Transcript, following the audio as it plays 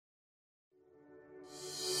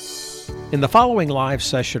In the following live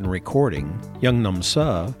session recording, Yong Nam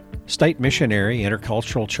Suh, State Missionary,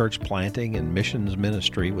 Intercultural Church Planting and Missions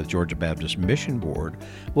Ministry with Georgia Baptist Mission Board,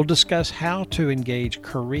 will discuss how to engage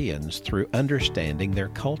Koreans through understanding their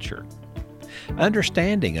culture.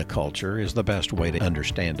 Understanding a culture is the best way to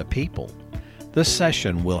understand a people. This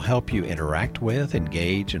session will help you interact with,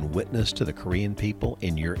 engage, and witness to the Korean people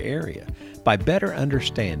in your area by better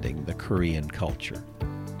understanding the Korean culture.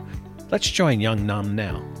 Let's join Yong Nam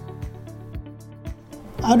now.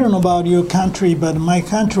 I don't know about your country, but my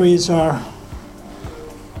countries are,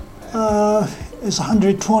 it's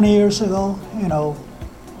 120 years ago,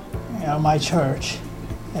 my church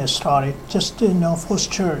has started, just,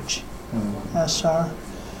 first church. That's that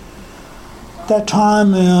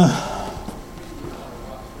time,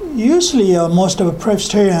 usually most of the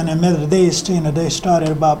Presbyterian and Methodist, they started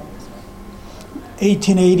about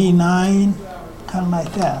 1889, kind of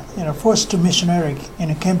like that. First missionary,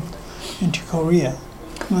 came into Korea.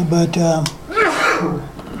 But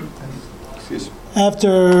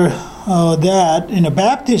after that, in the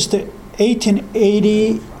Baptist,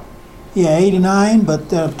 1880, 89, but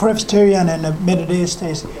the Presbyterian and the Methodist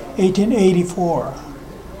is 1884.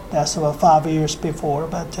 That's about 5 years before.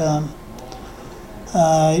 But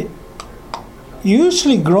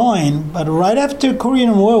usually growing, but right after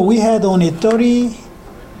Korean War, we had only 30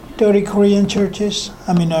 Korean churches.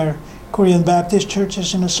 Korean Baptist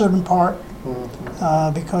churches in a certain part.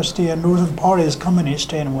 Because the northern part is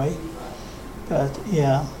communist anyway. But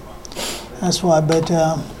yeah, that's why. But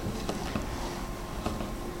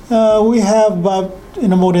we have about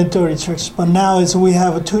more than 30 churches. But now we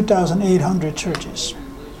have 2,800 churches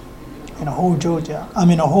in the whole Georgia.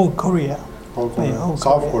 Whole Korea.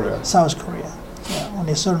 South Korea. South Korea. Yeah,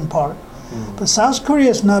 only a certain part. But South Korea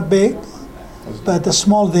is not big, but it's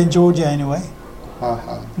smaller than Georgia anyway.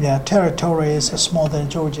 Yeah, territory is smaller than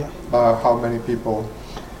Georgia. How many people?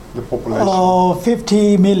 The population?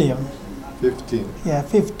 50 million. 15. Yeah,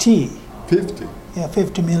 50. 50? Yeah,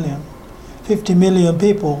 50 million. 50 million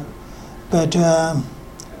people. But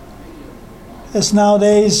as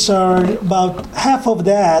nowadays are about half of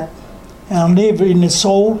that live in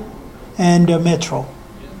Seoul and Metro.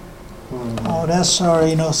 That's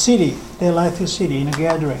our city. They like the city in a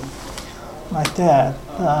gathering like that.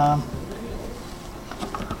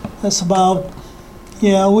 That's about,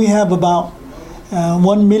 we have about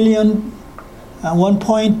 1 million,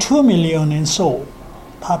 1.2 million in Seoul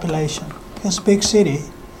population. It's a big city.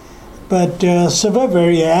 But suburb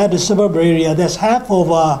area, that's half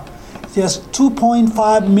of just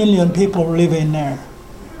 2.5 million people live in there,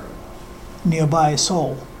 nearby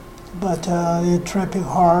Seoul. But the traffic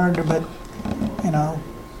hard, but,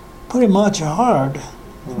 pretty much hard.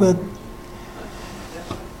 But,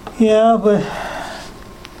 but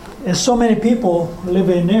there's so many people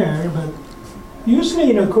living there, but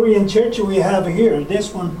usually in a Korean church we have here.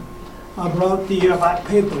 This one, I brought the white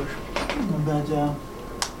paper, but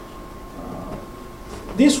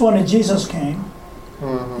this one is Jesus came,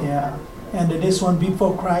 and this one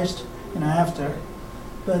before Christ and after.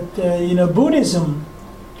 But Buddhism,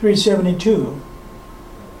 372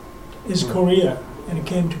 is Korea, and it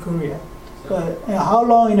came to Korea. But how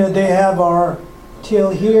long they have our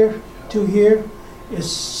till here to here? Is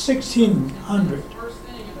 1,600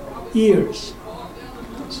 years.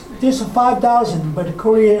 This is 5,000, but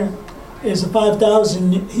Korea is a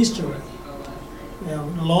 5,000 history.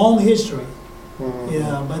 Long history.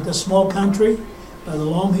 But a small country, but a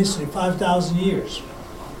long history, 5,000 years.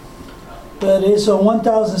 But it's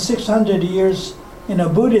 1,600 years in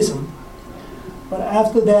Buddhism. But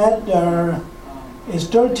after that, there is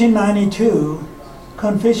 1392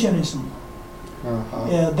 Confucianism.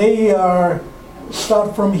 They are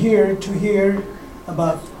start from here to here,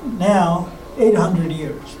 about now 800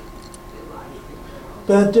 years.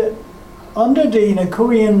 But under the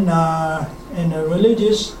Korean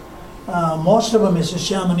religious, most of them is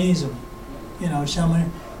shamanism.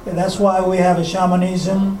 Shaman. That's why we have a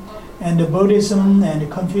shamanism and the Buddhism and the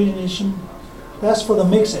Confucianism. That's for the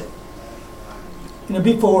mix it.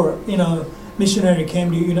 Before missionary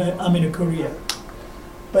came to Korea.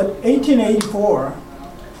 But 1884.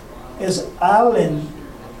 Is Allen,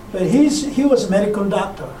 but he was a medical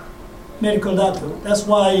doctor. That's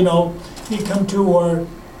why he come to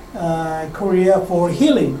Korea for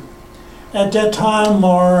healing. At that time,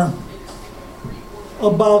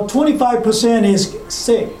 about 25% is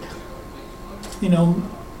sick.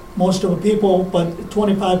 Most of the people, but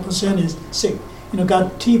 25% is sick.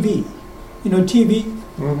 Got TB. TB.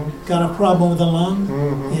 Got a problem with the lung.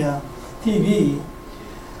 TB.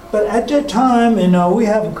 But at that time, we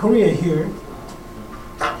have Korea here.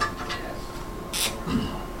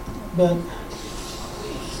 But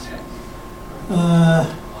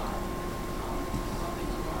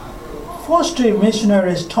first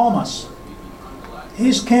missionary is Thomas.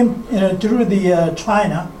 He came through the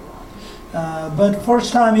China, but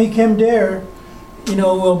first time he came there, we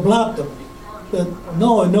blocked him. But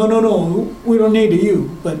no, we don't need you.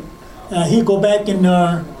 But he go back in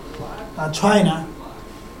China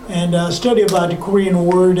and study about the Korean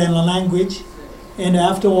word and the language. And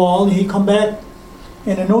after all, he come back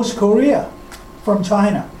in North Korea from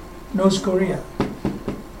China, North Korea.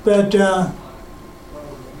 But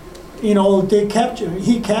he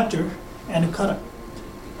captured and cut it.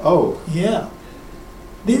 Oh. Yeah.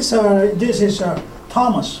 This is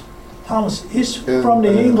Thomas. Thomas, he's from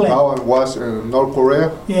the England. Now it was in North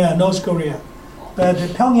Korea? Yeah, North Korea. But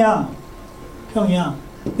Pyongyang.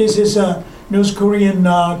 This is North Korean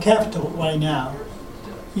capital right now.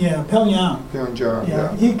 Yeah, Pyongyang.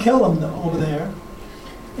 Yeah. He killed him over there.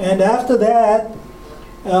 And after that,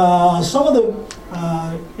 some of the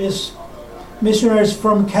is missionaries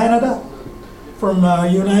from Canada, from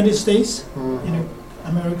United States,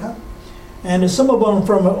 America, and some of them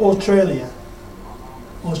from Australia.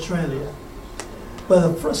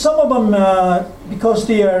 But some of them, because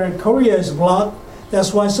the Korea is blocked,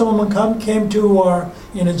 that's why some of them came to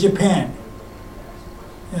Japan.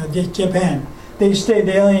 Japan. They stay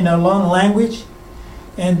there in a long language,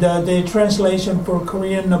 and they translation for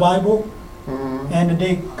Korean Bible, and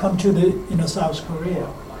they come to the South Korea.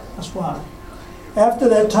 That's why. After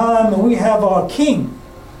that time, we have our king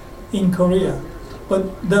in Korea,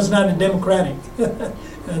 but that's not a democratic.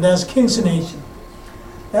 That's king's nation.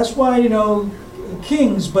 That's why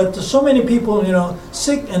kings, but so many people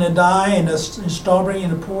sick and die and starving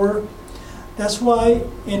and poor. That's why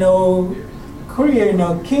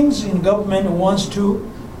Korea, kings in government wants to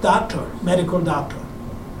medical doctor.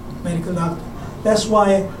 That's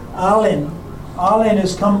why Allen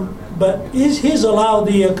has come, but he's allowed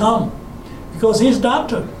to come because he's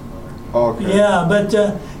doctor. Okay. Yeah, but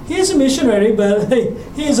he's a missionary, but hey,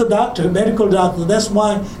 he's a doctor, medical doctor. That's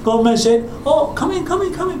why government said, "Oh, come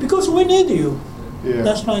in, because we need you." Yeah.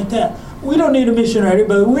 That's like that. We don't need a missionary,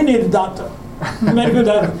 but we need a doctor, medical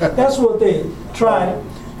doctor. That's what they tried.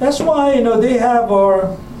 That's why they have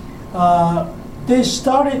they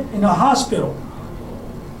started in a hospital.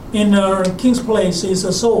 In King's Place is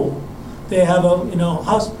a Seoul. They have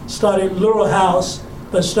started little house,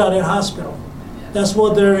 but started hospital. That's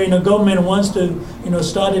what their government wants to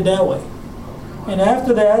start it that way. And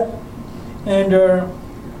after that, and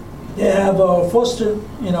they have a first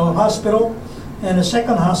hospital and a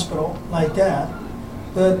second hospital like that.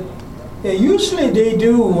 But usually they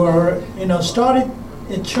do started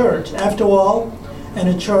a church after all, and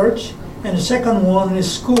a church, and the second one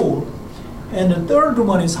is school, and the third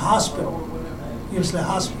one is hospital. Usually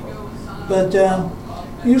hospital, but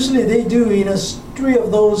usually they do three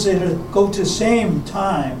of those that go to the same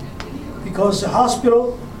time, because the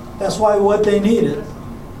hospital, that's why what they needed,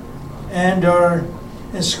 and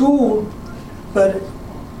in school, but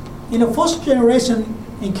first generation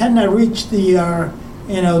you cannot reach the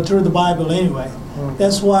through the Bible anyway.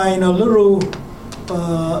 That's why little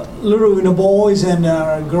boys and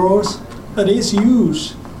girls, but it's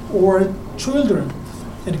youth or children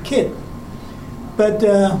and kid. But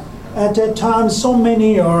at that time, so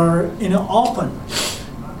many are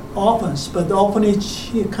orphans, but the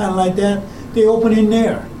orphanage kind of like that, they open in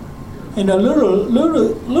there, and a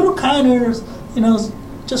little kind of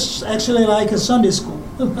just actually like a Sunday school,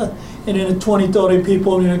 and then 20, 30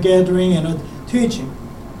 people gathering and teaching.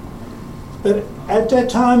 But at that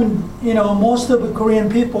time, most of the Korean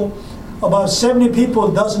people, about 70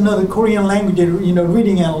 people doesn't know the Korean language,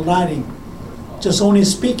 reading and writing, just only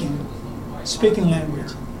speaking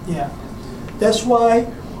language. Yeah, that's why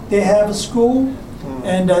they have a school,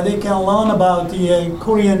 and they can learn about the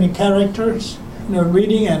Korean characters,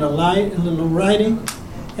 reading and writing,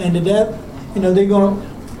 and that they're gonna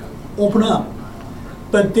open up.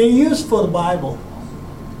 But they use for the Bible.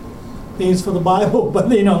 But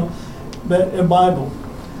a Bible.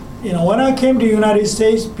 When I came to the United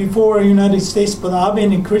States, before United States, but I've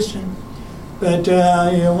been a Christian. But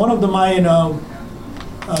one of my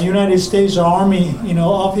United States Army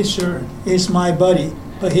officer is my buddy,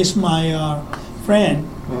 but he's my friend.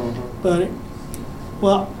 But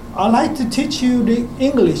I like to teach you the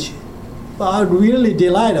English. But I really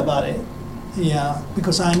delight about it. Yeah,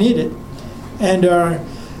 because I need it. And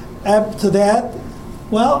after that,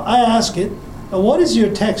 I ask it, what is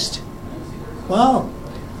your text? Well,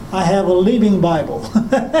 I have a living Bible.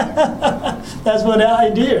 That's what the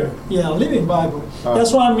idea. Yeah, living Bible.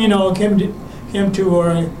 That's why I'm came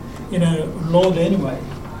to Lord anyway.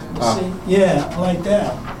 See? Yeah, like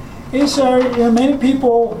that. It's many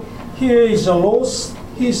people here is a lost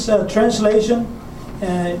his translation,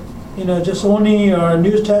 just only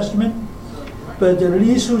New Testament. But the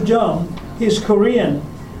Lee Soo-jung, he's Korean,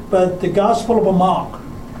 but the Gospel of Mark,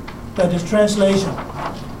 that is translation.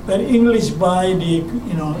 But English by the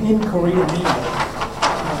in Korean English.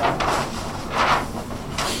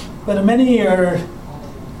 But many are.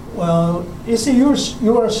 Well, it's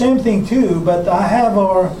you are same thing too. But I have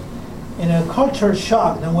our culture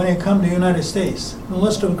shock than when it comes to the United States.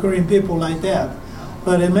 Most of Korean people like that,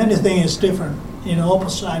 but in many things it's different.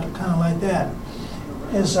 Opposite kind of like that.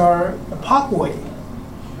 Is our parkway.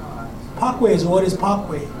 Parkway is what is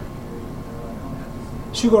parkway?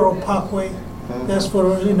 Sugar Parkway. That's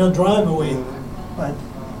for driveway,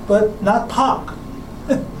 but not park.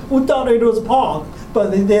 We thought it was park,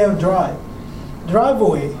 but they have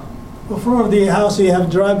driveway. In front of the house you have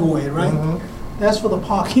driveway, right? Mm-hmm. That's for the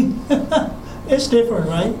parking. It's different,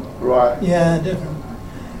 right? Right. Yeah, different.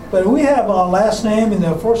 But we have our last name and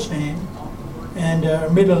our first name, and our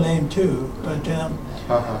middle name too. But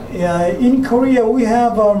in Korea we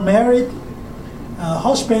have our married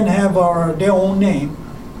husband have their own name,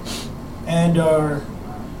 and our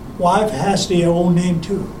wife has their own name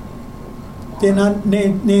too. They're not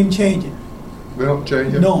name changing. They don't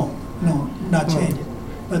change it? No, not changing.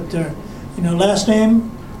 But last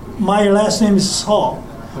name. My last name is Saul.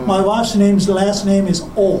 My wife's last name is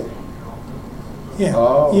Oh. Yeah.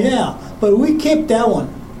 Oh. Yeah. But we keep that one.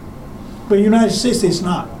 But United States is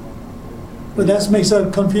not. But that makes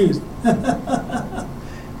us confused. Kind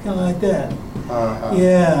of like that. Uh-huh.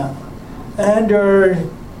 Yeah. And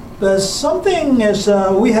there's something is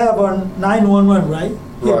we have our 911, right?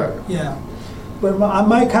 Right. Yeah. But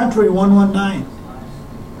my country 119.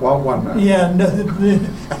 119. Yeah,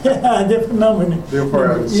 yeah, different number.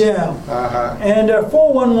 Difference. Yeah. Uh-huh. And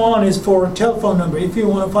 411 is for a telephone number. If you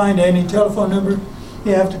want to find any telephone number,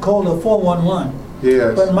 you have to call the 411.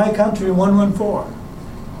 Yes. But in my country, 114.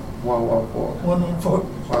 114. 114.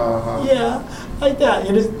 Uh-huh. Yeah, like that.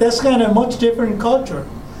 That's kind of much different culture.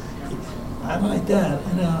 I like that.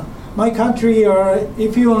 My country,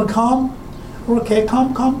 if you want to come, okay,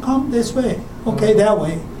 come this way. Okay, that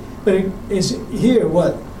way. But it's here,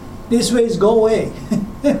 what? This way is go away,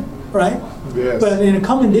 right? Yes. But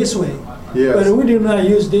coming this way. Yes. But we do not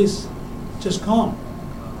use this. Just come.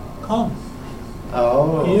 Oh.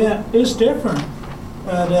 Yeah, it's different.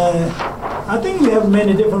 But I think we have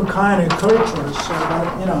many different kind of cultures. So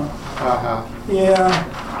that, Uh-huh. yeah,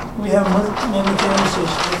 we have many things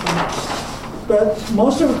that's different. But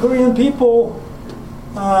most of the Korean people,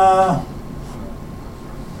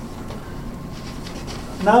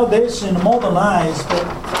 nowadays in modernized, but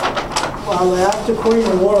after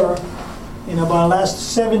Korean War, about the last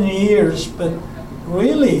 70 years, but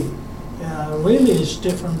really it's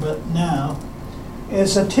different. But now,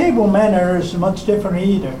 it's a table manner is much different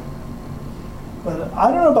either. But I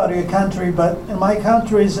don't know about your country, but in my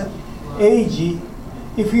country's age,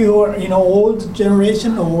 if you are old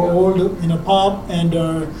generation or old pop and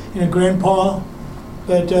grandpa,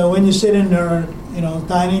 but when you sit in their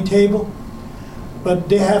dining table. But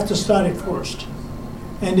they have to start it first,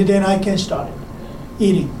 and then I can start it,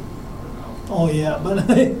 eating. Oh yeah, but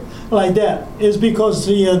like that. It's because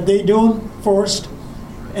they do first,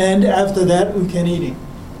 and after that we can eat it.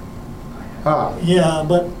 Yeah,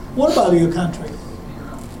 but what about your country?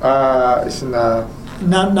 It's not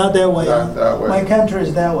that way. Not that way. My country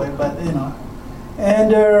is that way, but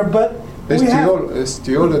and but it's we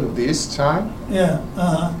still in this time. Yeah,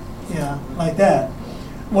 like that,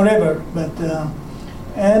 whatever. But.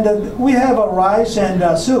 And we have a rice and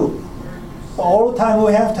soup. All the time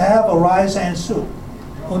we have to have a rice and soup.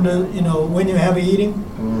 On the when you have eating,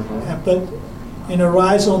 but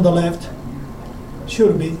rice on the left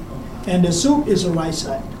should be, and the soup is the right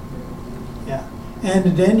side. Yeah,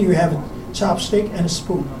 and then you have a chopstick and a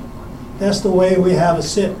spoon. That's the way we have a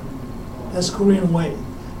sit. That's Korean way.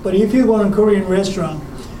 But if you go to a Korean restaurant,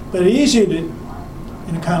 but it's easy to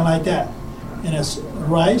kind of like that, and it's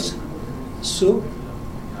rice, soup.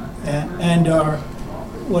 And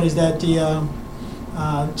what is that? The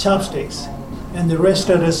chopsticks, and the rest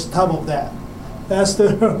of the top of that. That's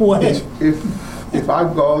the way. If I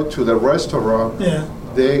go to the restaurant, yeah,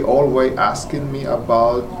 they always asking me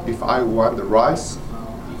about if I want the rice.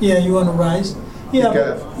 Yeah, you want the rice?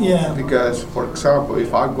 Yeah. Because for example,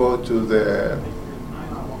 if I go to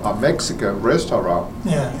a Mexican restaurant,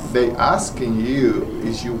 they asking you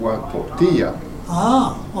if you want tortilla.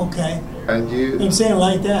 Ah, okay. And I'm saying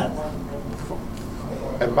like that.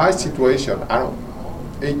 In my situation, I don't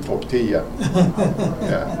eat tortilla.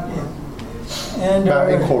 Yeah. And but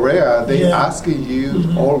in Korea, they yeah. asking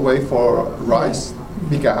you always for rice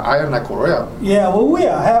because I am not Korean. Yeah, well, we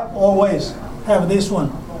always have this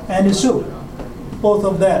one and the soup, both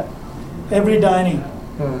of that, every dining.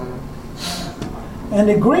 And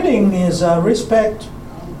the greeting is respect.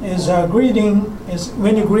 Is greeting is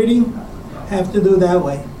when you're greeting, have to do that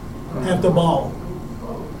way, have to bow,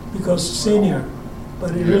 because senior,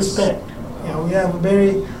 but in respect. Yeah, we have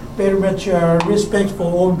very much respect for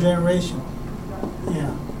old generation.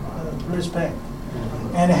 Yeah, respect.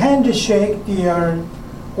 And handshake, the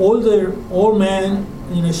old man,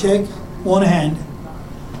 shake one hand,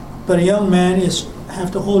 but a young man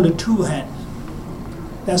have to hold the two hands.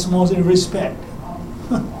 That's mostly respect.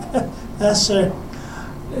 That's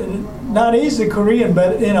not easy Korean,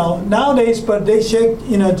 but nowadays, but they shake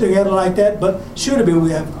together like that. But should be we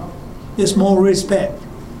have this more respect.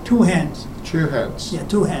 Two hands. Two hands. Yeah,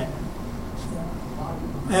 two hands.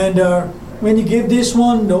 And when you give this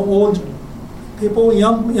one, the old people,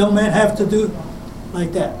 young men have to do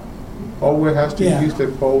like that. Always has to use the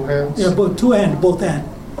both hands. Yeah, both hands,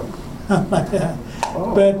 like that.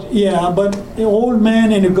 Oh. But the old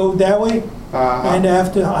man and it go that way, and I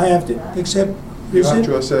have to accept. You have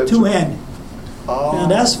to accept two hand. Oh.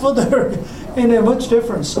 And that's for the and much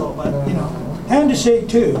different. So, but handshake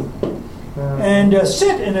too, and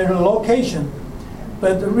sit in a location.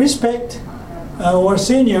 But the respect or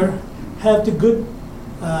senior have the good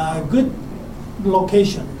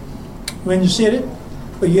location when you sit it.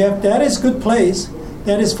 But you have that is good place.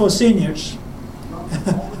 That is for seniors.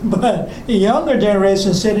 But the younger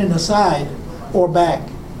generation sit in the side or back.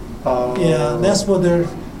 Yeah, that's what they're,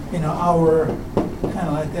 our kind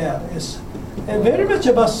of like that. It's very much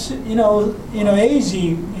about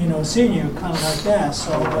easy, senior kind of like that.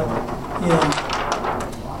 So, but yeah.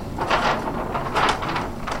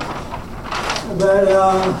 But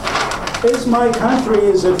it's my country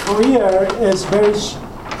is that Korea is very,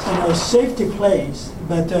 safety place.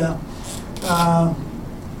 But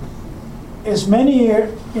as many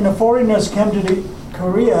foreigners come to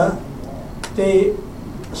Korea, they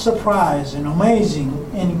surprise and amazing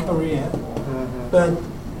in Korea. But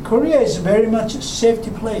Korea is very much a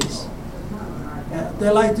safety place. They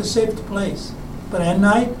like the safety place. But at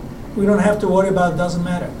night, we don't have to worry about it, doesn't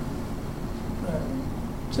matter.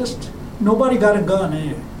 Just nobody got a gun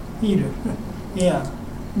either. Yeah,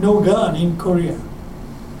 no gun in Korea.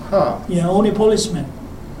 Huh. Yeah, only policemen,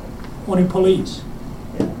 only police.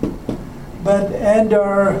 Yeah. But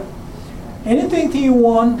anything that you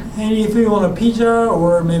want, and if you want a pizza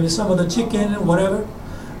or maybe some of the chicken or whatever,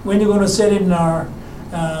 when you're going to sit in our,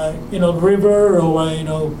 river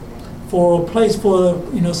or for a place for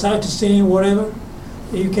sightseeing, whatever,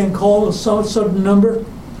 you can call a certain number,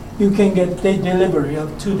 you can get they delivery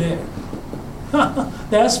up to there.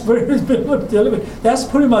 That's That's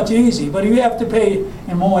pretty much easy, but you have to pay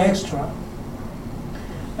and more extra.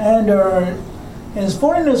 And as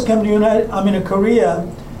foreigners come to Korea,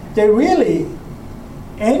 they really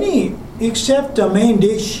except the main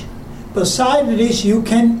dish, beside the dish you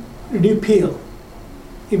can refill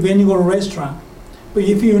when you go to a restaurant. But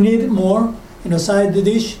if you need more side the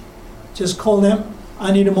dish, just call them.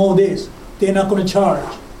 I need more of this. They're not going to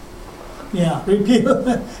charge. Yeah, refill,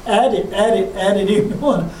 add it if you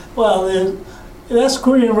want. Well, that's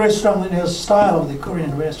Korean restaurant in the style of the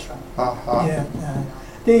Korean restaurant. Uh-huh. Yeah,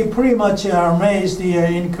 they pretty much are amazed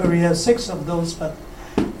in Korea. 6 of those, but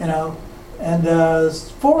and the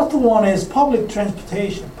fourth one is public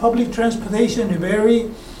transportation. Public transportation is very,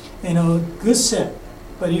 good set.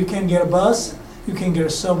 But you can get a bus, you can get a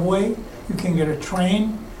subway, you can get a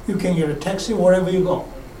train, you can get a taxi wherever you go.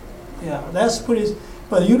 Yeah, that's pretty.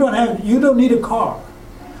 But you don't need a car.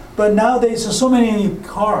 But nowadays there's so many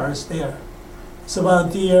cars there. It's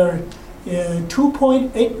about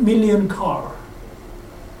 2.8 million car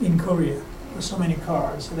in Korea. There's so many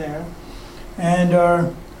cars there, and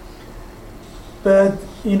but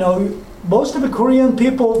most of the Korean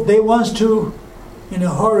people they want to,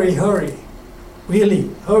 hurry, really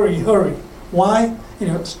hurry. Why?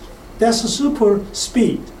 That's a super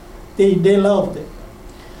speed. They loved it,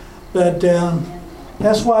 but.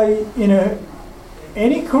 That's why,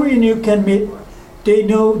 any Korean you can meet, they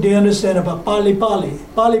understand about pali. Pali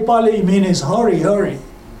means hurry.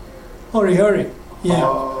 Yeah,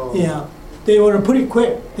 Oh. yeah. They were pretty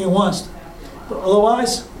quick, they want. But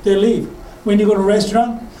otherwise, they leave. When you go to a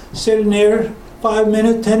restaurant, sitting there 5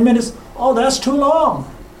 minutes, 10 minutes, oh, that's too long.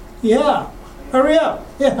 Yeah, hurry up.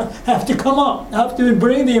 Yeah, have to come up. Have to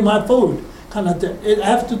bring me my food. Kind of thing. It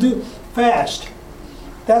have to do fast.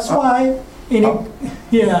 That's why.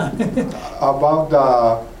 Yeah. About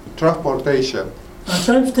the transportation.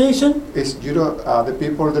 Transportation? Is the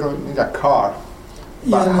people, they don't need a car.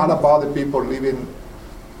 But Yeah. how about the people living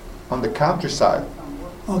on the countryside?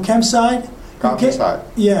 On campsite? Countryside.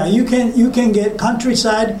 You can get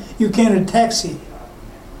countryside. You can get a taxi.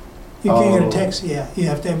 You can get a taxi. Yeah, you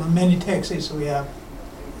have to have many taxis. We have.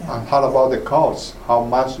 Yeah. And how about the cost? How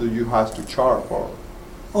much do you have to charge for?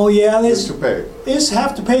 Oh yeah, Just to pay. It's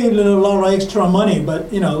have to pay a lot of extra money,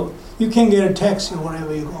 but you can get a taxi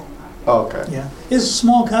wherever you go. Okay. Yeah, it's a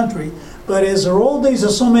small country, but as a road,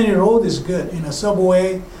 there's so many roads is good.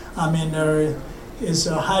 Subway. I mean, there is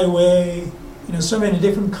a highway. So many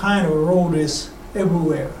different kind of road is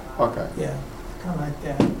everywhere. Okay. Yeah, kind of like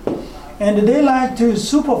that. And they like to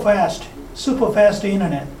super fast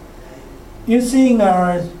internet. You think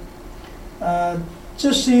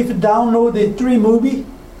just see if you download the 3 movie,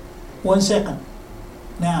 1 second.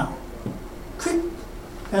 Now, quick.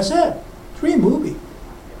 That's it. 3 movie.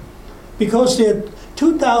 Because the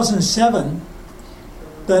 2007,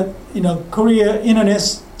 that Korea internet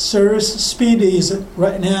service speed is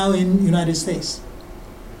right now in United States.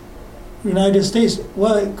 United States.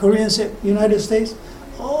 Well, Koreans say United States.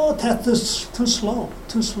 Oh, that's too slow.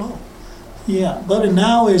 Yeah, but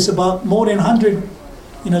now it's about more than 100,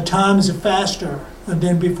 times faster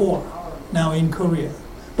than before. Now in Korea,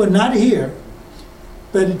 but not here.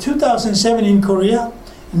 But in 2007 in Korea,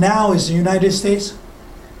 now is the United States,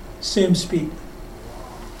 same speed.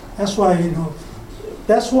 That's why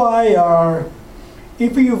That's why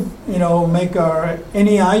if you make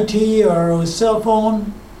any IT or a cell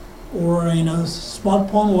phone or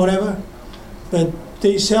smartphone, whatever, but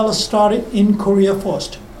they started in Korea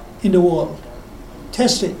first in the world.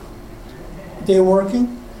 Test it. They're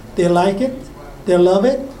working. They like it. They love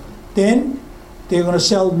it. Then they're going to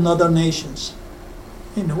sell in other nations,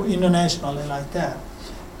 internationally like that.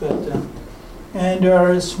 But and there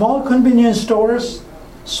are small convenience stores,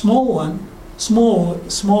 small,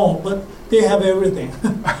 but they have everything,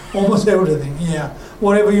 almost everything. Yeah,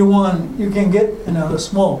 whatever you want, you can get in a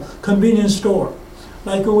small convenience store.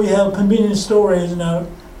 Like we have convenience store in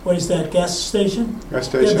what is that, gas station? Gas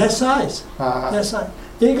station. Yeah, that size. That size.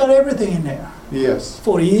 They got everything in there. Yes.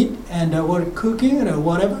 For eat and cooking or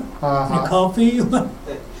whatever, and coffee.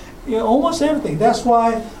 Yeah, almost everything. That's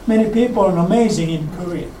why many people are amazing in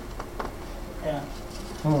Korea. Yeah.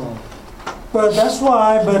 But that's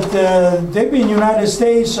why. But they've been United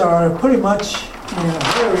States are pretty much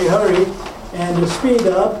hurry and speed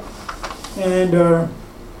up, and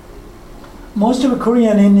most of the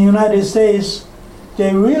Korean in the United States,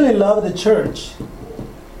 they really love the church.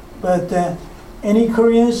 But if any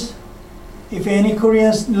Koreans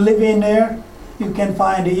live in there, you can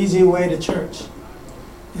find an easy way to church.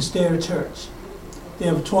 It's their church. They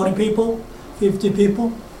have 20 people, 50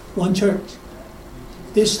 people, one church.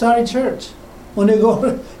 They start a church. When they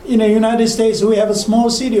go in the United States, we have a small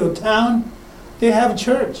city or town, they have a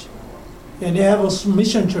church. And they have a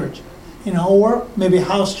mission church, or maybe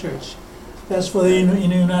house church. That's for in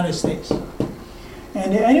the United States.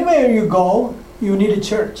 And anywhere you go, you need a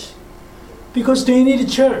church. Because they need a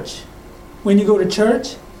church. When you go to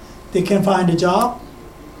church, they can find a job,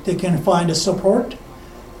 they can find a support,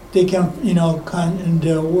 they can,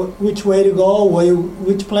 which way to go,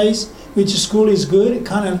 which place, which school is good,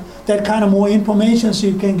 that kind of more information so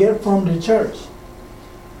you can get from the church.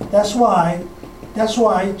 That's why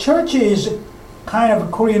church is kind of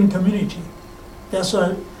a Korean community. That's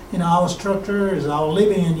why our structure is our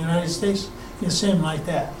living in the United States is same like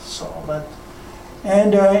that. So,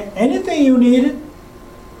 anything you need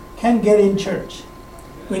can get in church.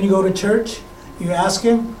 When you go to church, you ask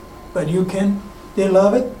him, but they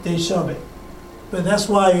love it, they serve it. But that's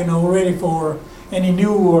why we're ready for any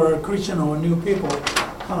new or Christian or new people,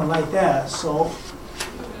 kind of like that. So,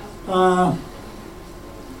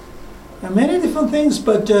 many different things,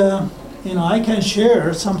 but I can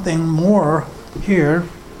share something more here.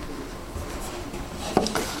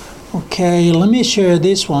 Okay, let me share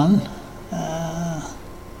this one.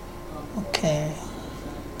 Okay.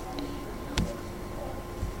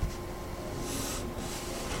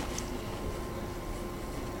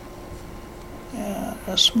 Yeah,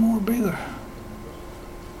 that's more bigger.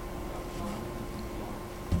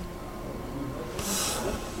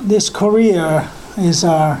 This Korea is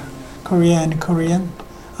our Korean,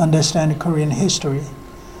 understand Korean history.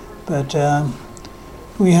 But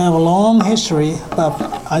we have a long history, about,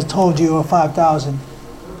 I told you, 5,000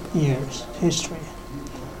 years history.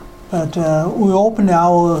 But we opened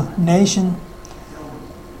our nation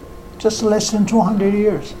just less than 200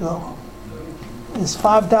 years ago. It's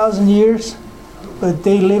 5,000 years, but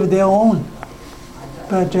they live their own.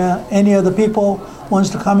 But any other people wants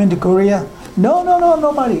to come into Korea, No,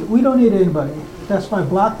 nobody. We don't need anybody. That's why I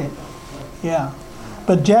blocked it. Yeah.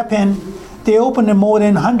 But Japan, they opened it more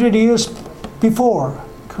than 100 years before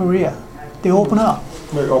Korea. They open up.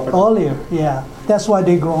 They open earlier, yeah. That's why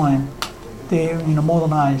they're growing. They,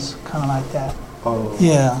 modernize, kind of like that. Oh.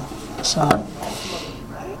 Yeah. So,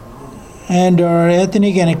 and our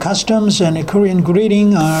ethnic and customs and Korean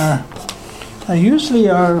greeting are usually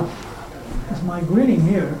is my greeting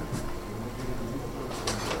here.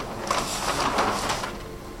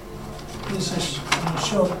 This is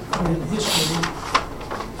short Korean history,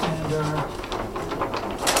 and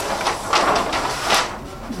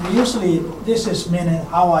usually this is meaning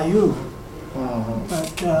how are you, but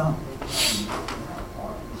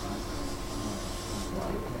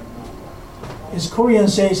his Korean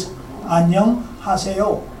says 안녕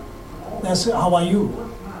하세요. That's how are you.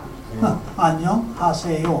 안녕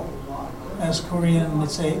하세요. As Korean would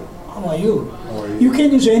say, how are you? You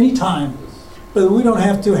can use any time, but we don't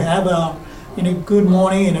have to have a good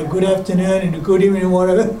morning and a good afternoon and a good evening,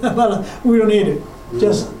 whatever. We don't need it.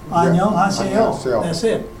 Just 안녕 하세요. That's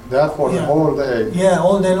it. That's for the whole day. Yeah,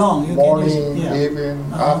 all day long. You morning, can use it.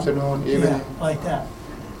 evening, afternoon, evening. Yeah, like that.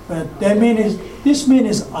 But that means this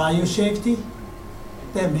means are you safety?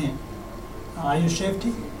 That means are you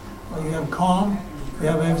safety? Or you have calm, you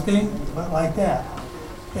have everything, but like that.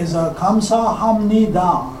 Is a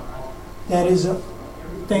감사합니다. That is a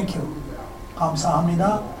thank you.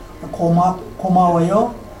 감사합니다.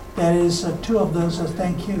 고마워요. That is two of those.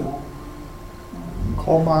 Thank you.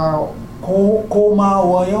 고마워요.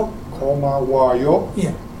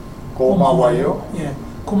 Yeah. 고마워요. Yeah.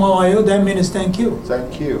 고마워요. That means thank you.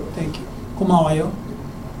 Thank you. Thank you. 고마워요.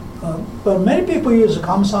 But many people use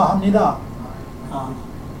감사합니다.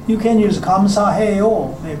 You can use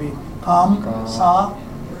감사해요. Maybe 감사합니다.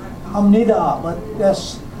 But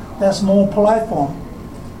that's more polite form.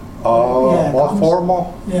 More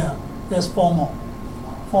formal. Yeah. That's formal.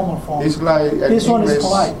 Formal form. It's like this one is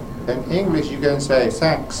polite. In English, you can say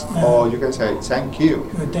thanks, or you can say thank you.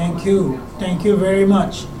 Thank you. Thank you very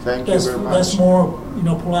much. Thank you very much. That's more,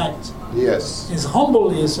 polite. Yes. It's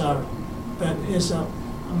humble but it's a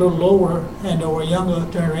little lower, and our younger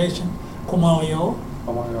generation, 고마워요.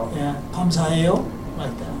 Yeah, 감사해요,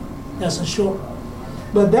 like that. That's a short.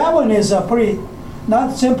 But that one is pretty,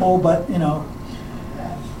 not simple, but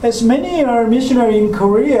as many are missionary in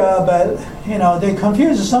Korea, but they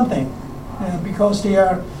confuse something because they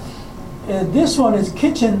are. This one is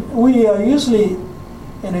kitchen. We are usually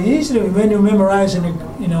when you memorize in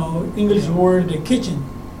English word the kitchen,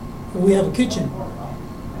 we have a kitchen,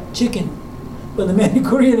 chicken, but the many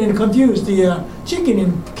Korean are confused the chicken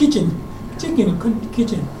and kitchen.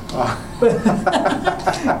 But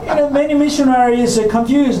many missionaries are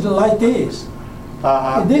confused like this.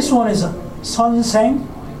 This one is 선생.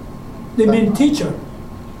 They mean teacher,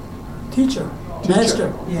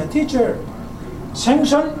 master. Yeah, teacher.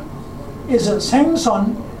 생선 is a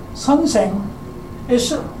생선, 선생. It's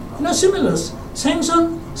similar.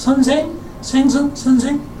 생선, 선생, 생선,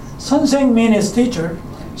 선생. 선생 means teacher.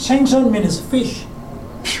 생선 means fish.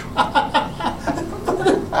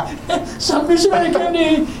 Some missionary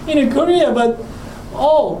came in Korea, but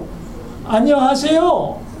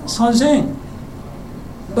안녕하세요, 선생.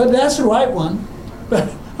 But that's the right one.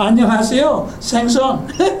 But 안녕하세요, 생선.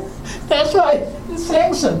 That's right,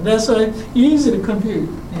 생선. That's why easy to confuse.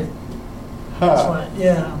 Yeah. That's right.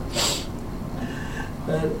 Yeah.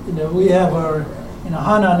 But we have our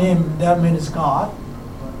하나님, that means God.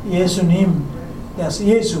 예수님, that's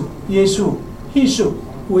예수. 희수.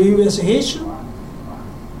 We use 예수.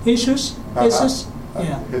 Jesus.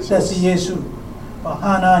 Yeah. That's 예수. But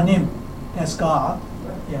하나님, that's God.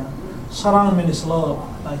 Yeah. 사랑 means love,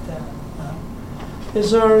 like that.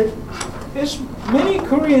 Many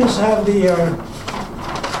Koreans have the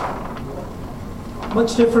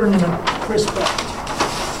much different respect.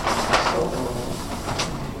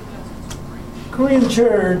 Korean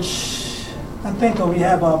church, I think we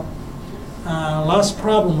have a less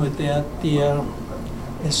problem with that. The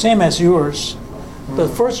same as yours. The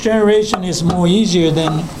first generation is more easier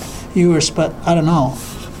than yours, but I don't know.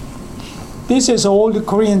 This is old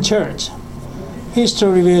Korean church.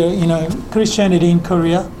 History, Christianity in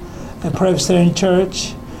Korea, a Presbyterian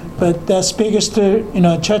church, but that's biggest,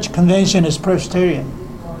 church convention is Presbyterian.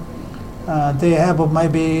 They have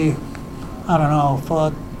maybe, I don't know,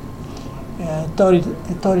 for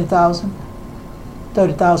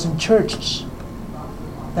 30,000 churches.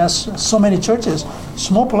 That's so many churches.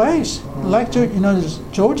 Small place, like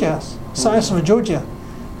Georgia, size of Georgia.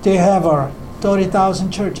 They have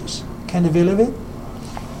 30,000 churches. Can you believe it?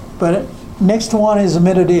 But next one is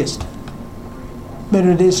Methodist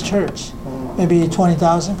Church. maybe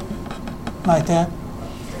 20,000, like that.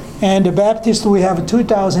 And the Baptist, we have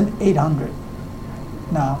 2,800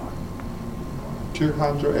 now.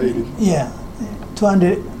 280. Yeah,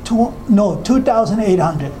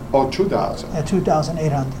 2,800. Oh, 2,000.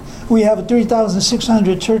 2,800. We have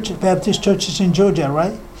 3,600 churches, Baptist churches in Georgia,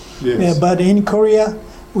 right? Yes. Yeah, but in Korea,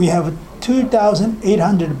 we have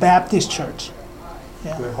 2,800 Baptist church.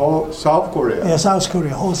 Yeah. The whole South Korea. Yeah, South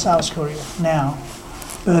Korea, whole South Korea now.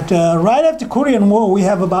 But right after Korean War, we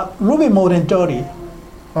have about a little bit more than 30.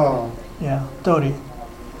 Oh. Yeah, 30.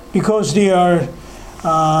 Because they are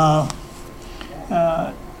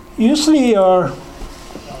usually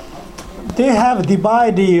they have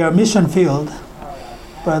divided the mission field,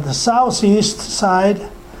 but the southeast side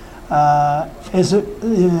is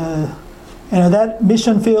that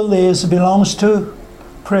mission field belongs to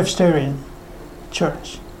Presbyterian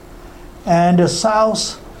Church, and the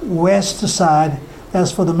southwest side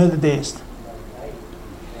that's for the Methodist.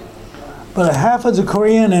 But half of the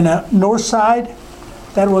Korean and the north side,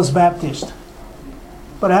 that was Baptist.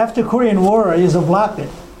 But after Korean War, is blocked it.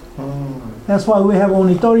 That's why we have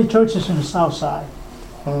only 30 churches in the south side.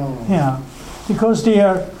 Yeah, because they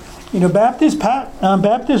are, Baptist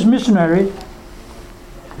missionary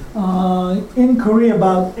in Korea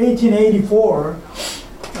about 1884.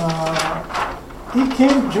 He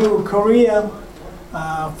came to Korea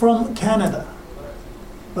from Canada,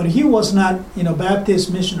 but he was not, Baptist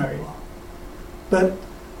missionary. But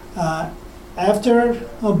after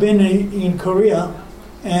being in Korea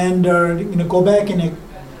and go back in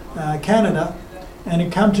Canada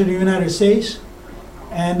and come to the United States,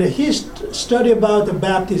 and he studied about the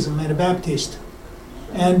baptism and the Baptist,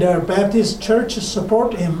 and the Baptist church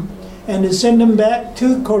support him and they send him back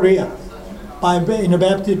to Korea by being a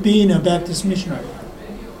Baptist missionary.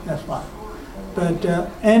 That's why. But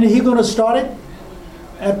and he gonna start it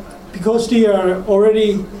because they are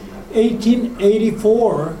already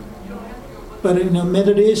 1884, but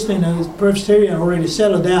Methodist and Presbyterian already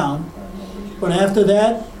settled down. But after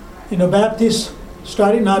that, Baptist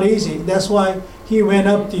started not easy. That's why he went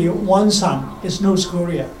up to Wonsan, it's North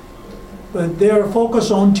Korea. But they are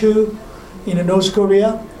focused on two, North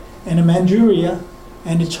Korea and Manchuria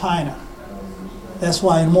and China. That's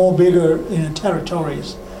why more bigger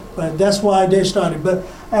territories. But that's why they started. But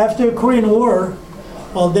after Korean War,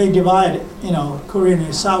 well, they divided.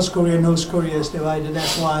 Korean, South Korea, North Korea is divided.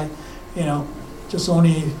 That's why,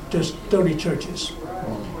 just 30 churches.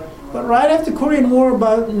 But right after Korean War,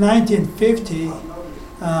 about 1950,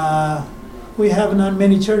 we have not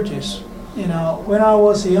many churches. When I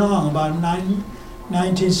was young, about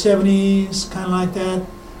 1970s, kind of like that,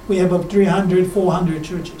 we have about 300, 400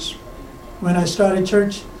 churches. When I started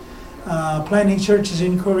planting churches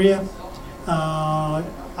in Korea,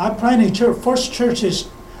 I planted first churches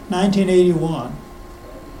 1981.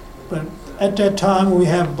 But at that time, we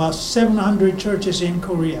have about 700 churches in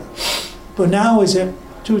Korea. But now it's at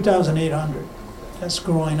 2,800. That's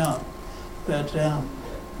growing up. But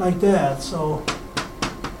like that, so.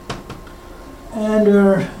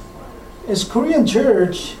 And it's Korean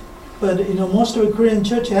church, but most of the Korean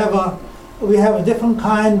church we have a different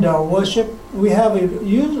kind of worship. We have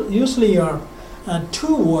usually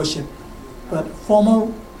two worship, but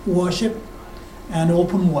formal worship and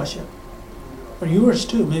open worship. But yours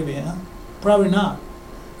too, maybe, huh? Probably not.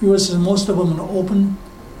 Yours is most of them open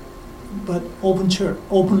church,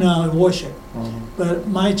 open worship. Mm-hmm. But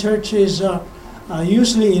my church is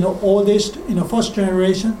usually oldest, first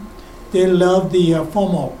generation. They love the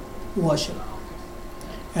formal worship,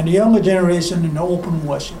 and the younger generation in the open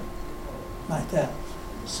worship, like that.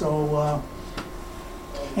 So,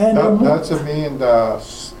 and that's mean the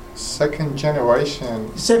second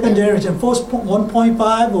generation. Second generation, first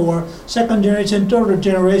 1.5 or second generation, third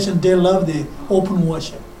generation, they love the open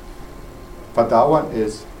worship. But that one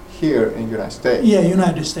is here in United States. Yeah,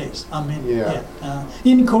 United States.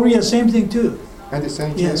 In Korea, same thing too. And the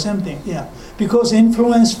same thing. Yeah, same thing. Yeah, because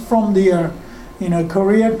influence from the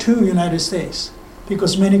Korea to United States,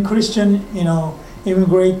 because many Christian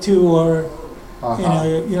immigrate to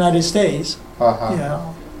United States.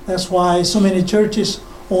 Yeah, that's why so many churches,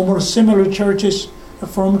 almost similar churches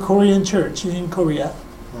from Korean church in Korea,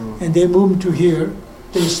 and they moved to here.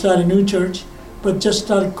 They start a new church, but just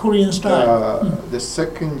start Korean style. The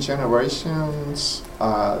second generations,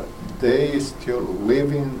 they still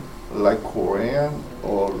living like Korean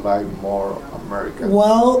or like more American?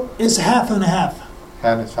 Well, it's half and half.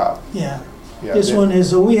 Half and half. Yeah. This one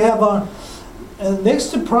is, we have a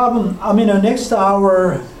next problem, next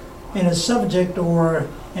hour in a subject or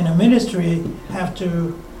in a ministry have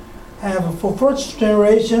to have for first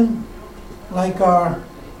generation, like our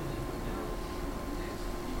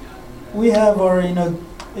we have our,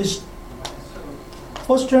 it's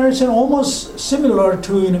first generation almost similar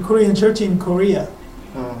to in a Korean church in Korea.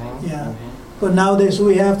 Yeah. But nowadays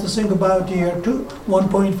we have to think about the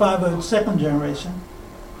 1.5 of second generation.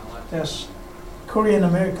 That's Korean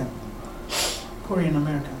American.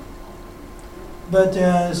 But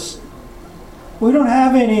we don't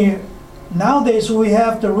have any, nowadays we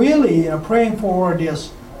have to really praying for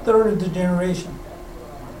this third generation,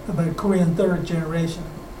 about Korean third generation.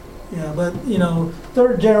 Yeah, but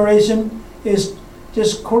third generation is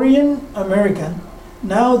just Korean American.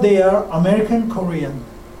 Now they are American Korean.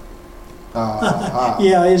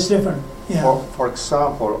 Yeah, it's different. Yeah. For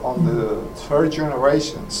example, on the third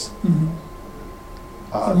generations,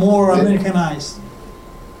 more Americanized.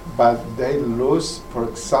 But they lose, for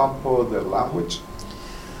example, the language.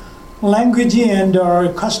 Language and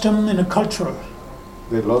our custom and culture.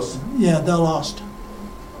 They lost. Yeah, they lost.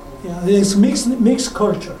 Yeah, it's mixed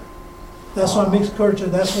culture. That's why mixed culture.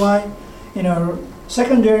 That's why,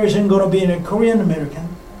 second generation going to be in a Korean American.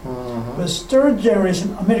 But third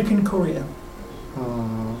generation American Korean.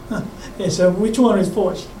 So which one is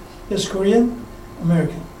first? It's Korean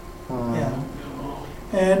American. Yeah.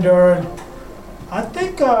 And I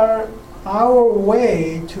think our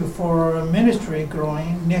way for ministry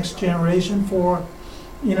growing next generation for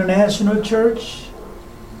international church,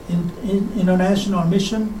 international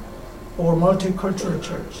mission, or multicultural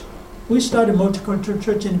church. We started multicultural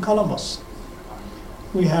church in Columbus.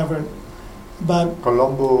 We have about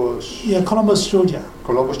Columbus. Yeah, Columbus, Georgia.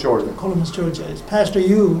 Columbus, Georgia. Columbus, Georgia. It's Pastor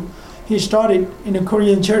Yu. He started in a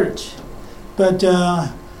Korean church, but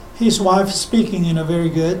his wife speaking very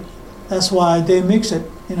good. That's why they mix it,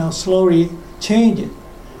 slowly change it.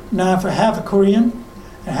 Now for half a Korean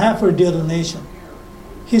and half a the other nation.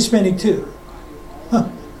 Hispanic too.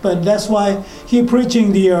 But that's why he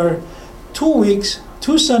preaching the 2 weeks,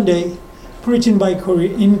 2 Sunday, preaching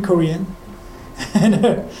in Korean.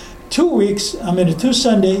 And 2 weeks, 2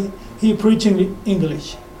 Sunday, he preaching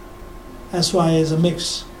English. That's why it's a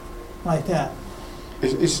mix like that.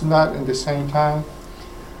 It's not in the same time?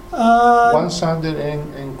 One Sunday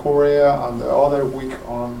in Korea and the other week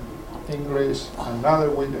on English, another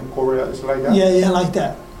week in Korea. It's like that? Yeah, like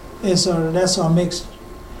that. That's our mix.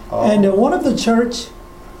 And one of the church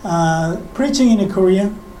preaching in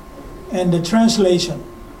Korean and the translator,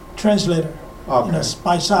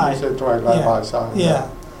 by side. By side. Yeah.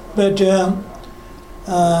 But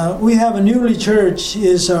we have a newly church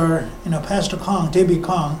is our Pastor Kong, David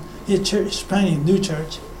Kong. His church is planning new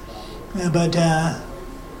church, but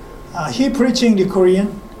he preaching the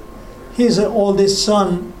Korean. His oldest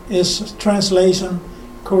son is translation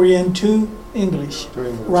Korean to English.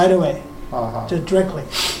 Right away, directly.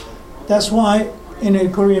 That's why the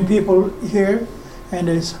Korean people here, and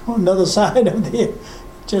it's on the other side of the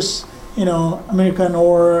just American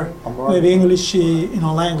or maybe English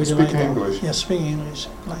language speaking like that. English. Yeah, speaking English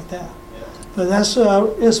like that. But that's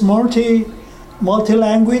it's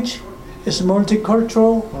multi-language, it's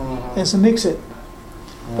multicultural, it's a mix it.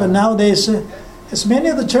 But nowadays, as many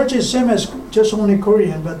of the churches same as just only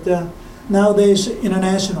Korean, but nowadays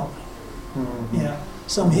international. Yeah,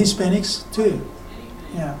 some Hispanics too.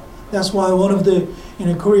 Yeah, that's why one of the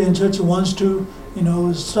Korean church wants to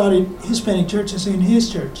start Hispanic churches in his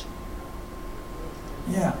church.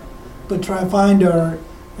 Yeah, but try find a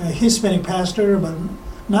Hispanic pastor, but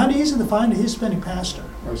not easy to find a Hispanic pastor.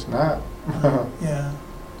 It's not. Yeah,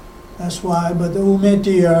 that's why. But we met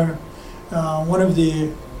the one of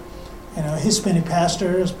the Hispanic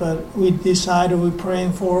pastors, but we decided we're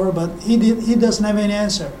praying for, but he doesn't have any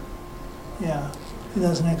answer. Yeah, he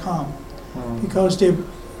doesn't come because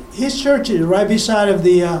his church is right beside of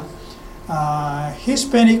the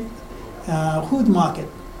Hispanic food market,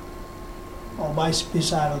 or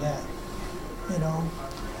beside of that.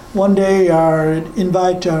 One day our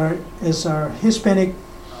invite is our Hispanic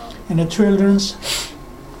and the children's.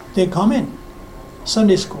 They come in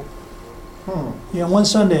Sunday school. Yeah, one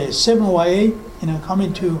Sunday 7 or 8,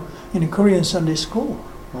 coming to Korean Sunday school.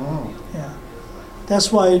 Yeah,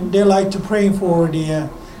 that's why they like to pray for the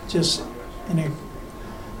just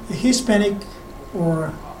Hispanic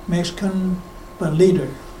or Mexican but leader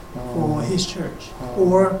for his church,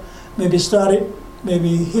 or maybe started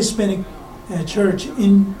Hispanic church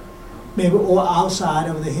in maybe or outside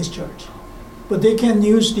of his church, but they can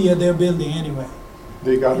use their building anyway.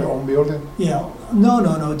 They got their own building? Yeah,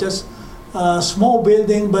 no, just a small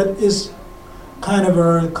building, but it's kind of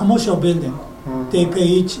a commercial building. They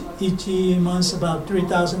pay each month about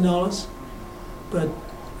 $3,000, but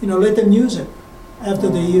let them use it after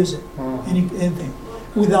they use it. Anything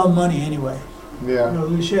without money anyway. Yeah.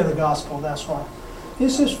 We share the gospel. That's why.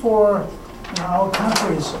 This is for our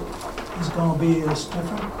countries. It's going to be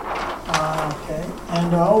different. Okay,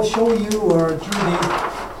 and I'll show you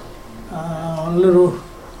a little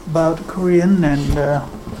about Korean. And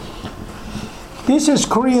this is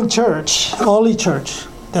Korean church, Holy Church.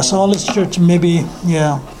 That's Holy Church, maybe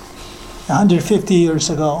 150 years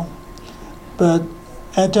ago. But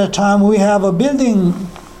at that time, we have a building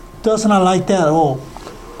does not like that at all.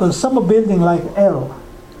 But some building like L,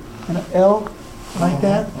 L like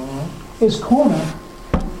that. Its corner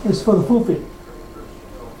is for the pulpit.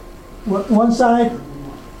 One side,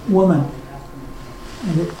 woman,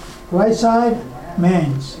 and the right side,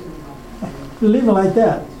 man's. Living like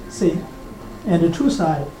that, see, and the two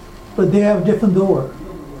sides, but they have different door.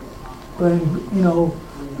 But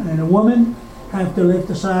and a woman have to lift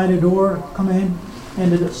aside the door, come in,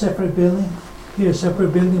 and a separate building. Here,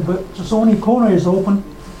 separate building, but just only corner is open,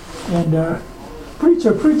 and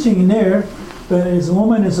preacher preaching in there, but his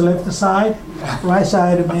woman is left aside, right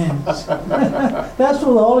side of man. That's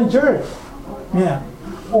for the Holy Church. Yeah.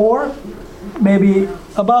 Or maybe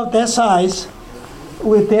about that size,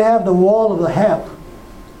 they have the wall of the hip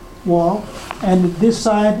wall, and this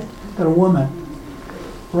side the woman,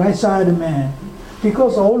 right side of man.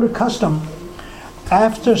 Because the older custom,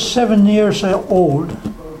 after 7 years old,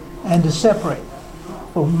 and to separate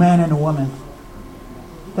for man and woman.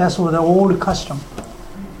 That's what the old custom.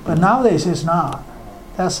 But nowadays it's not.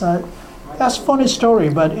 That's a funny story,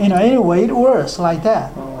 but anyway it works like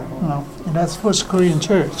that. And that's First Korean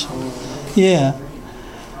Church. Yeah.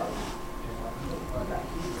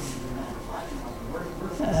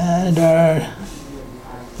 And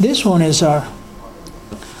this one is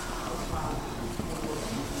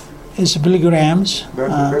pilgrims. That's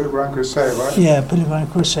the Pilgrim Crusade, right? Yeah, Pilgrim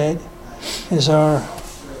Crusade is our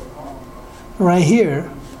right here.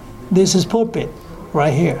 This is pulpit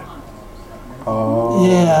right here. Oh.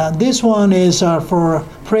 Yeah, this one is for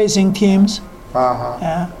praising teams.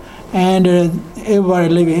 And everybody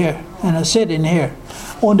live here and sit in here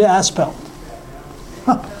on the asphalt.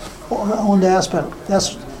 On the asphalt.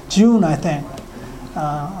 That's June, I think.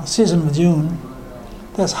 Season of June.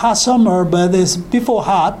 That's hot summer, but it's before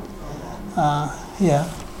hot. Yeah,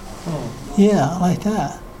 like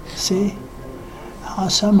that. See,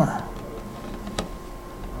 hot summer.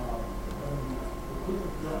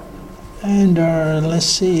 And let's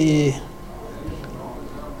see.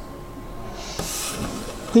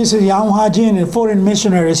 This is Yanghwa-jin, a Foreign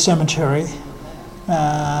Missionary Cemetery.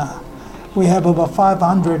 We have about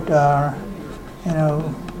 500,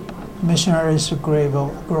 missionaries grave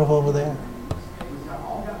over there.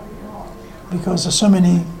 Because so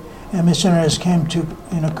many missionaries came to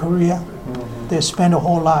Korea, they spent a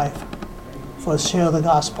whole life for share the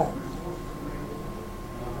gospel.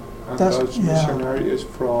 And those missionary is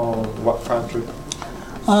from what country?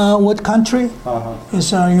 What country?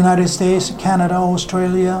 It's United States, Canada,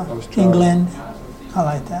 Australia, England,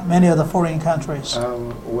 like that. Many of the foreign countries.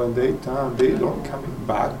 When they done, they don't come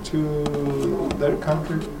back to their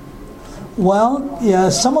country? Well, yeah,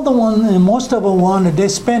 some of the most of the they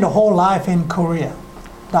spend a whole life in Korea,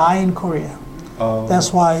 die in Korea.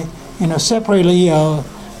 That's why, separately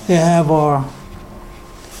they have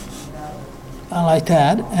like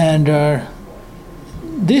that. And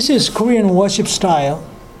this is Korean worship style,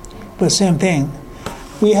 but same thing.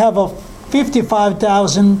 We have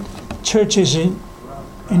 55,000 churches in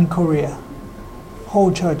Korea,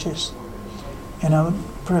 whole churches.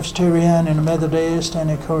 Presbyterian and Methodist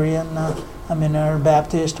and a Korean,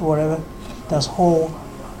 Baptist, whatever. That's whole,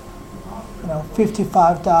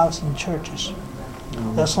 55,000 churches.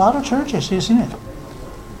 That's a lot of churches, isn't it?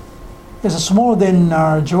 It's smaller than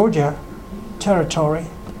Georgia territory.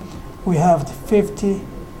 We have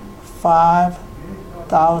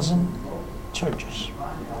 55,000 churches.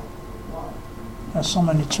 There's so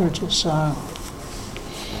many churches.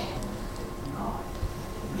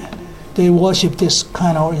 They worship this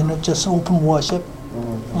kind of, just open worship,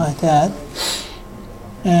 like that.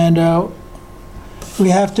 And we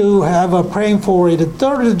have to have a praying for the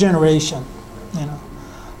third generation,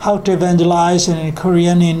 how to evangelize in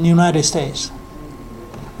Korean in United States.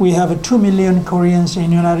 We have 2 million Koreans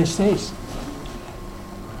in United States.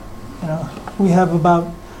 We have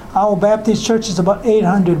our Baptist church is about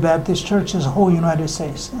 800 Baptist churches, whole United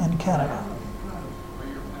States and Canada.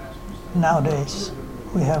 Nowadays,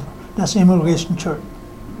 we have. That's immigration church.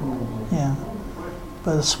 Yeah.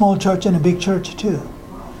 But a small church and a big church too.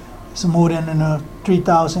 It's more than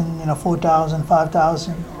 3,000, 4,000,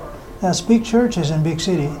 5,000. That's big churches in big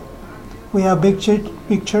city. We have big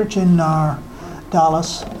church in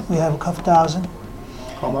Dallas. We have a couple thousand.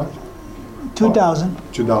 How much? 2,000.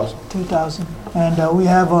 2,000. And we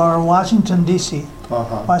have our Washington, D.C.,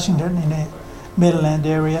 Uh-huh. Washington in the Midland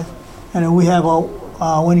area. And we have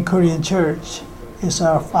one Korean church. It's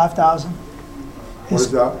 5,000. What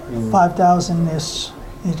is that? 5,000 is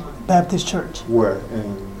Baptist church Where?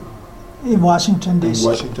 in Washington, In D.C.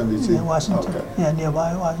 Washington, D.C.? In Washington, Okay. yeah,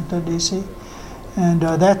 nearby Washington, D.C. And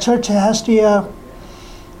that church has the,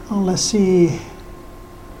 let's see,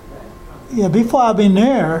 yeah, before I've been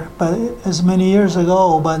there, but it's many years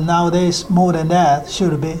ago, but nowadays more than that,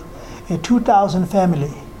 should be, a 2,000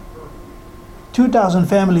 family. 2,000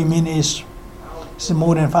 family means it's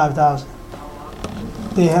more than 5,000.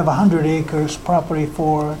 They have 100 acres property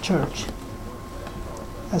for a church.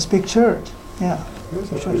 That's big church, yeah.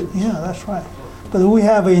 That's a Church. big- Yeah, that's right. But we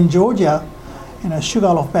have in Georgia, in a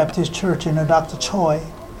Sugarloaf Baptist Church, in a Dr. Choi,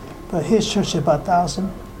 but his church is about 1,000.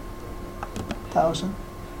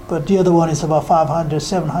 But the other one is about 500,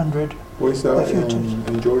 700. What is that A few churches.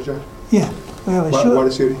 in Georgia? Yeah, we have a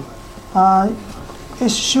What city?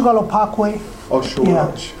 it's Sugarloaf Parkway. Oh, sure.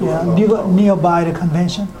 Yeah, sure. nearby the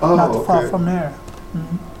convention, Oh, not far okay. from there.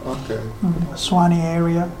 Okay. Swanee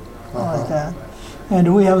area, Uh-huh. like that.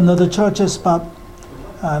 And we have another church, it's about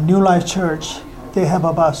New Life Church. They have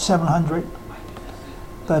about 700.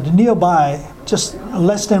 But nearby, just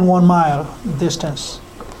less than 1 mile distance,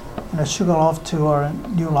 Sugarloaf to our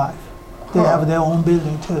New Life. They have their own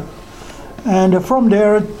building too. And from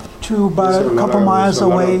there to about a couple miles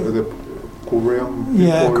away, The Korean people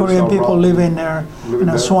yeah, Korean is people around. live in there, Live in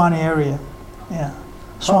the there? Swanee area. Yeah,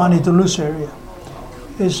 Swanee, Duluth area.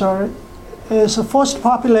 It's the first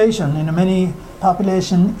population in many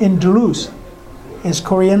population in Duluth is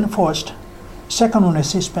Korean first. Second one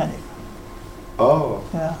is Hispanic. Oh,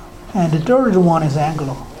 Yeah, and the third one is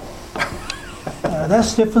Anglo.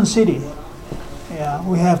 That's different city. Yeah,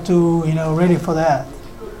 we have to ready for that.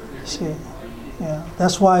 See, yeah,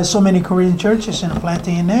 that's why so many Korean churches and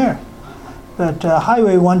planting in there. But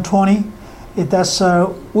Highway 120, that's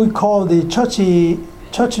we call the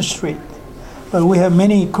church street. But we have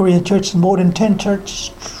many Korean churches, more than 10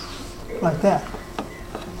 churches like that.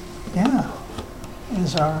 Yeah,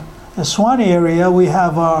 is our the Swanee area. We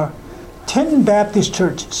have our 10 Baptist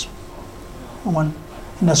churches. One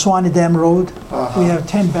in the Swanee Dam Road, we have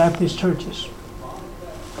 10 Baptist churches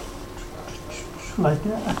like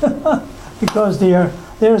that. Because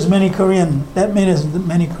there's many Korean. That means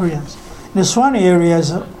many Koreans. In the Swanee area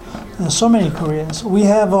there's so many Koreans. We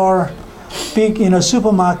have our big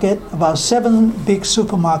supermarket, about 7 big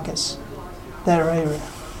supermarkets that area.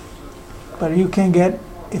 But you can get,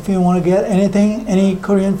 if you want to get anything, any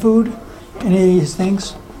Korean food, any of these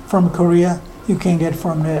things from Korea, you can get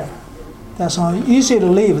from there. That's all easy to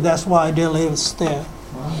live. That's why they live there.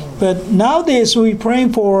 But nowadays we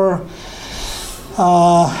praying for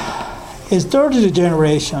is third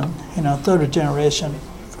generation, third generation,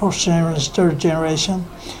 first generation, third generation,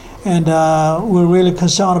 and we're really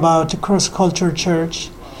concerned about the cross-cultural church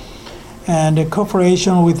and the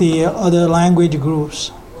cooperation with the other language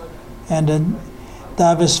groups and the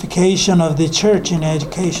diversification of the church in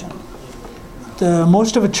education.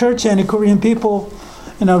 Most of the church and the Korean people,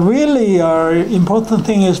 really our important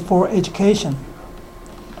thing is for education.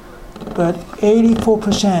 But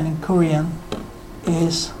 84% in Korean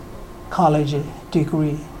is college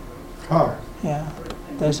degree. huh. Yeah,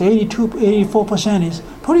 that's 84% is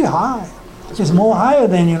pretty high. It's more higher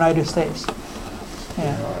than United States.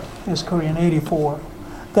 Yeah, it's Korean 84.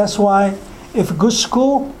 That's why if good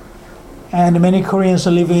school, and many Koreans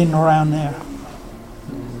are living around there.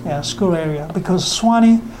 Yeah, school area. Because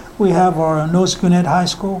Swanee, we have our North Gwinnett High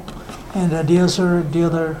School, and the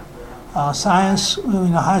other science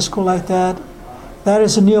high school like that. That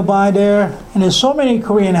is nearby there, and there's so many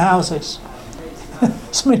Korean houses.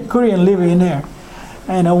 So many Korean living in there.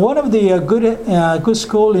 And one of the good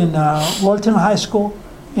school in Walton High School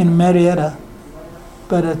in Marietta,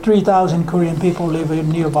 but 3,000 Korean people live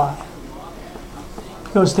nearby.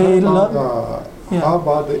 Because they love. How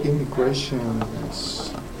about the immigration?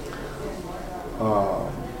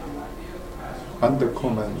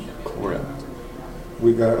 Undocumented Korean.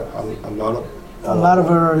 We got a lot of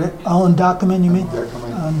our undocumented, you mean?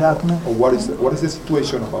 Undocumented. What is the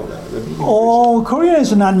situation about that? The immigration? Oh, Korea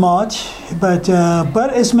is not much, but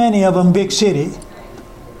it's many of them big city,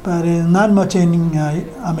 but not much in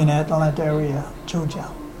Atlanta area, Georgia,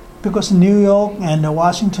 because New York and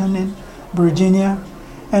Washington and Virginia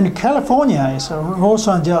and California is Los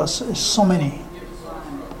Angeles is so many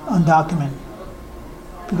undocumented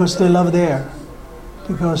because they love there,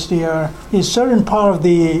 because they are in certain part of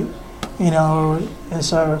the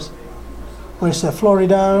where's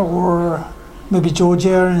Florida or maybe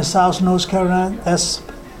Georgia and South North Carolina. It's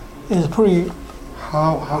pretty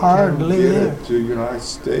How hard to can live you there. get to United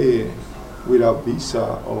States without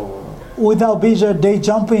visa or Without visa, they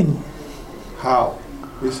jump in. how?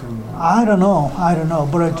 I don't know.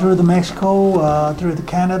 But through the Mexico, through the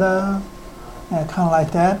Canada, kind of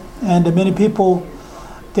like that. And many people,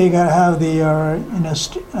 they gotta have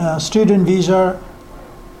the student visa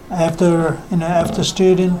after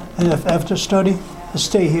study, to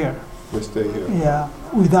stay here. We stay here. Yeah,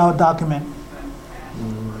 without document.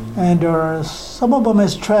 And some of them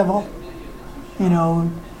is travel.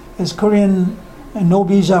 It's Korean and no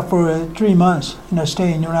visa for 3 months.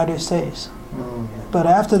 Stay in the United States. But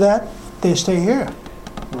after that, they stay here.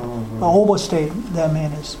 Overstay, that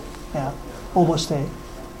means, overstay.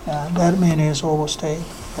 That means overstay.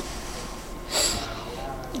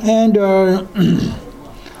 And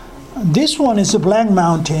this one is a Black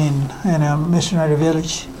Mountain in a missionary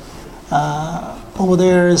village. Over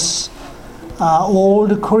there is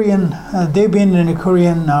old Korean. They've been in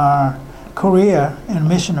Korea and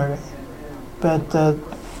missionary, but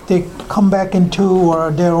they come back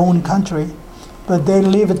into their own country. But they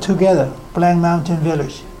live together, Black Mountain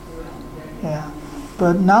Village. Yeah,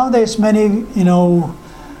 but now there's many,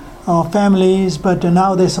 families. But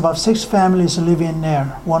now there's about 6 families living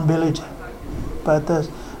there, one village. But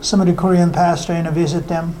some of the Korean pastor visit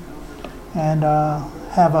them and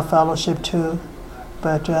have a fellowship too.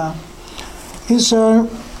 But it's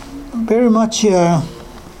very much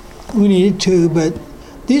we need to. But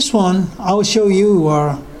this one I'll show you.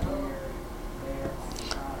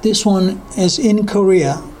 This one is in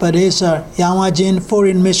Korea, but it's a Yangwajin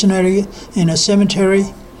foreign missionary in a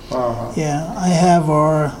cemetery. Yeah, I have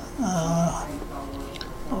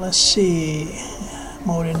let's see,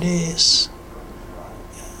 more than this.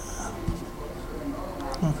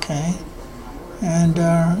 Okay, and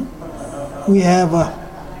we have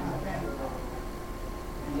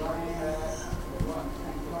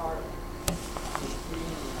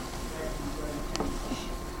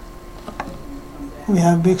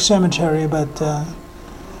big cemetery, but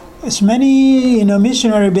it's many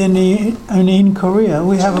missionary been in Korea.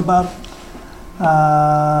 We have about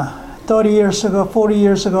 30 years ago, 40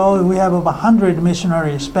 years ago, we have about 100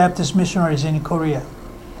 missionaries, Baptist missionaries in Korea.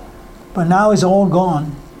 But now it's all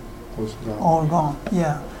gone. All gone.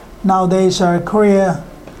 Yeah. Nowadays, Korea.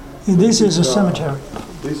 This is a cemetery.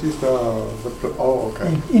 This is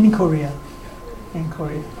okay. In Korea.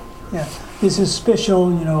 Yeah. This is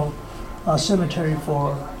special, a cemetery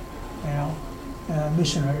for,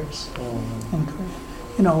 missionaries in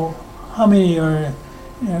Korea. How many are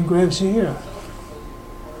graves here?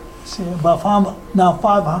 See, about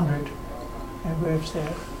 500 graves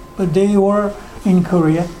there. But they were in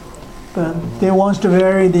Korea, but they want to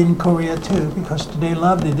bury it in Korea too because they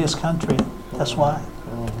loved this country. That's why.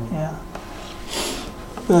 Yeah.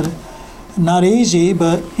 But not easy,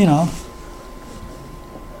 but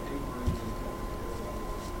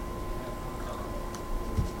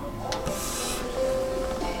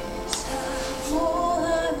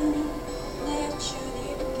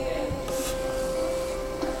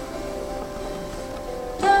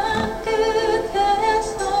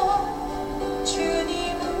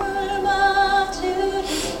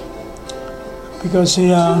because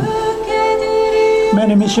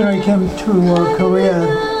many missionaries came to Korea,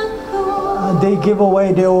 they give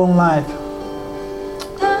away their own life.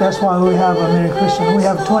 That's why we have many Christians. We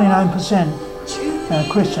have 29%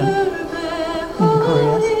 Christian in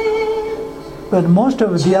Korea. But most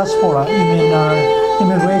of the diaspora, even our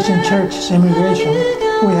immigration churches,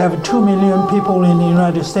 we have 2 million people in the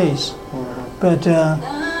United States. But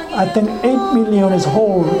I think 8 million is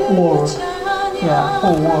whole world. Yeah,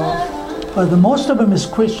 whole world. But most of them is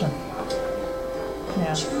Christian.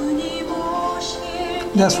 Yeah.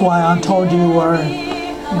 That's why I told you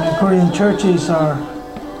Korean churches are,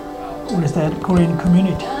 Korean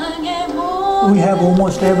community. We have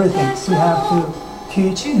almost everything. We have to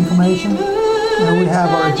teach information. We have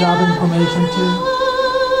our job information too.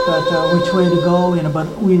 But which way to go, but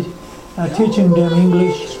we are teaching them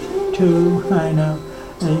English to,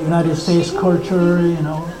 the United States culture,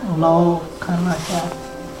 law, kind of like that.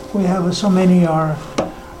 We have so many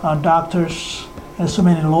doctors and so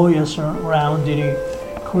many lawyers around the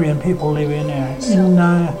Korean people living there. In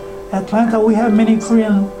Atlanta, we have many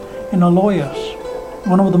Korean lawyers.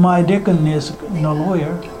 One of my deacon is a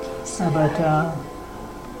lawyer, but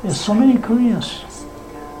there's so many Koreans.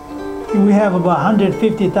 We have about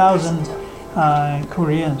 150,000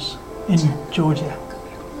 Koreans in Georgia.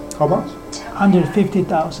 How much?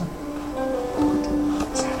 150,000.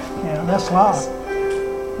 Yeah, that's a lot.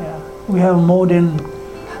 Yeah, we have more than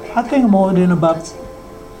I think more than about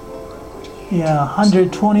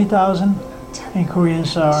 120,000 in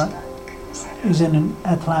Koreans is in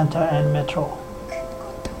Atlanta and Metro.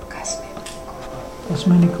 There's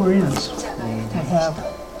many Koreans we have.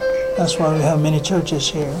 That's why we have many churches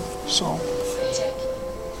here. So.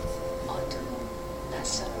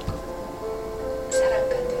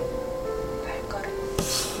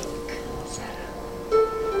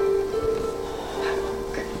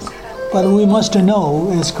 But we must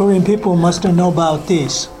know, as Korean people, must know about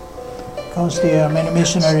this, because there are many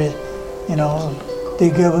missionaries, they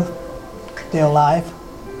give their life,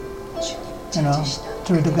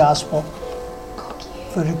 through the gospel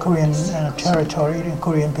for the Korean territory, the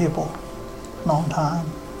Korean people, long time.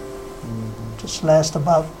 Just last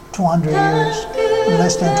about 200 years,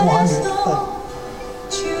 less than 200. But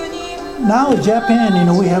now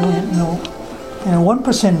Japan, we have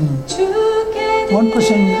 1%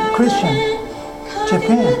 Christian.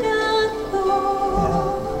 Japan,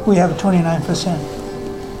 we have 29%.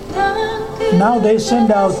 Now they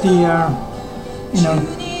send out the,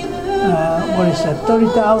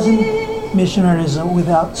 30,000 missionaries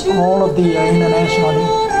without all of the internationally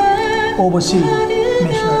overseas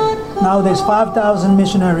missionaries. Now there's 5,000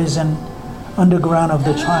 missionaries in underground of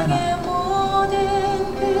the China.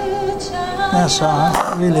 That's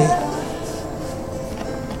really.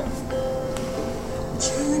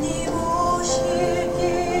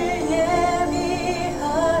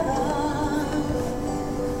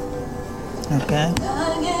 Okay.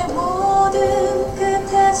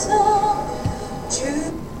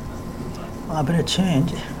 I better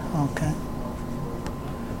change. Okay.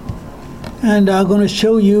 And I'm going to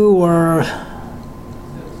show you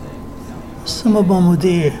some of them are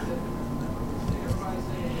there.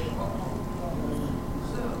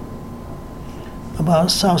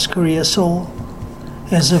 About South Korea, Seoul.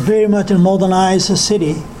 It's a very much a modernized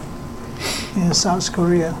city in South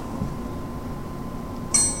Korea.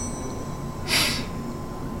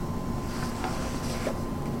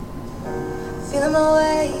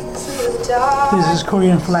 This is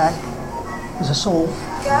Korean flag. It's a Seoul.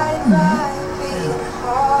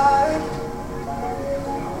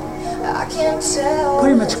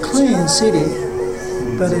 Pretty much clean city,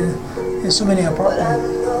 but there's so many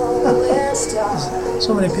apartments.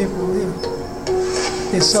 So many people live.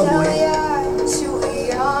 There's subway.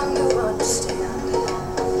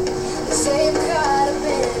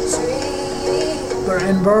 Our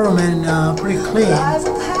environment pretty clean,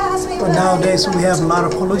 but nowadays we have a lot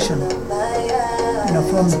of pollution.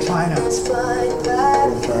 From China.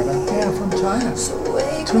 Yeah, from China.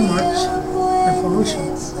 Too much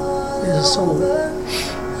pollution. There's a Seoul.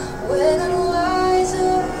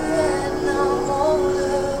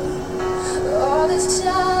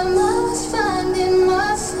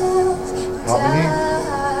 How many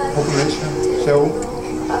population? Seoul?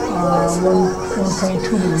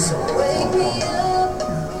 1.2 million.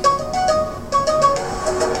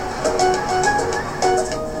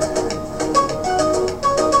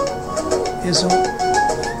 It's a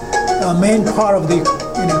main part of the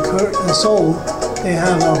Seoul. They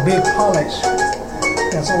have a big palace.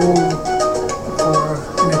 That's all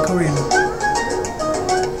for Korean.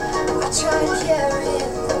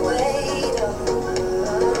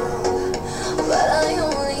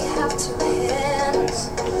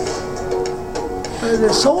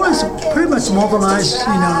 The Seoul is pretty much modernized,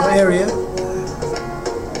 area.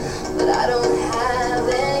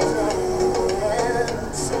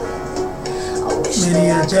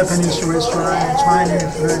 Many Japanese restaurants, Chinese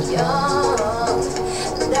restaurants.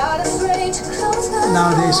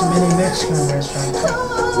 Nowadays, many Mexican restaurants.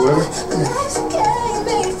 Where?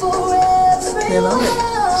 They love it.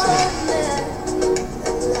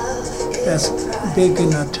 That's big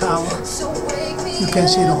in a tower. You can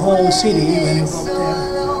see the whole city when you go up there.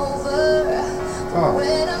 Oh.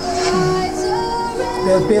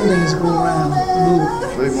 Their buildings go around, move.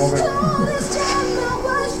 They move it.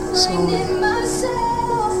 Slowly.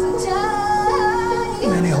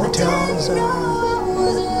 Many hotels.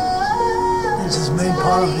 This is main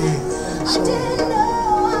part of the Seoul.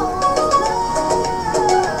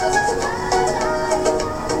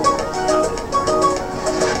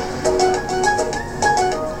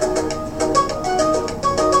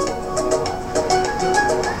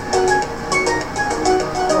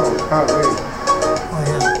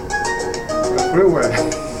 Everywhere.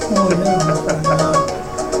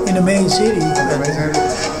 In the main city.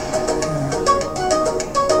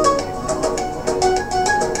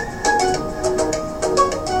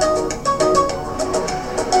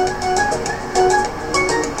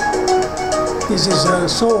 This is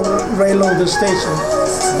Seoul Railroad Station.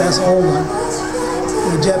 That's old one.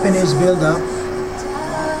 The Japanese build-up.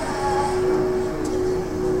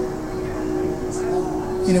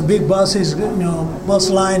 Big buses, bus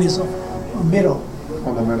line is middle.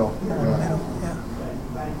 On the middle. Middle, yeah.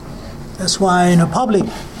 That's why public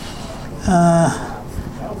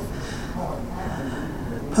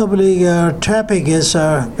traffic is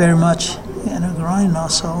very much growing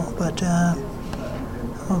also. But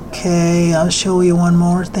okay, I'll show you one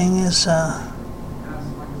more thing. Is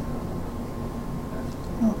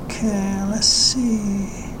okay. Let's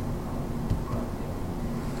see.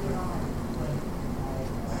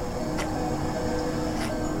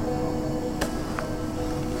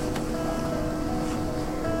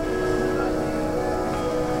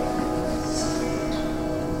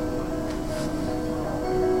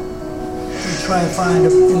 Try to find a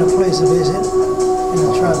place to visit,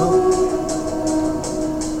 travel.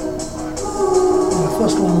 And the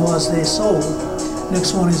first one was they sold.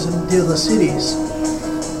 Next one is the other cities.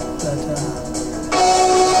 But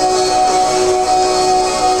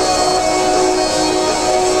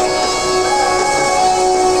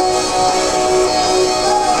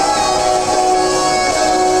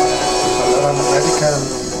There's a lot of Americans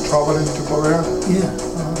traveling to Korea. Yeah,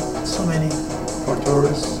 so many. For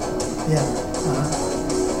tourists. Yeah.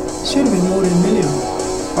 Should have been more than a million.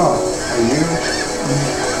 Oh, a year?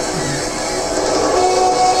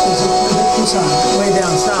 It's Busan, way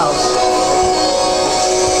down south.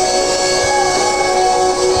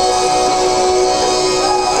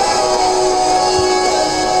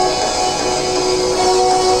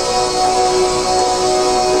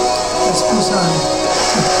 That's Busan,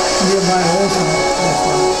 nearby ocean.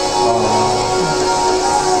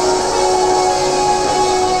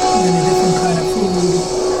 Many different kind of food.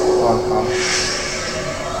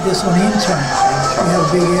 This one Incheon. We have a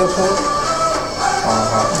big airport.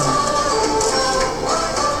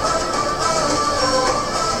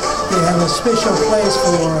 They have a special place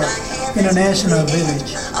for international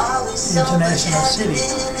village, international city,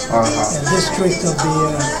 a district of the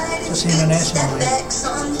just internationally.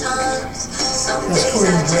 That's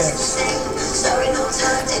Korean dress.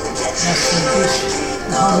 That's the dish.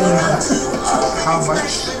 How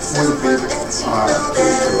much will be the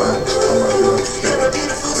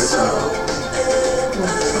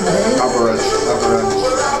average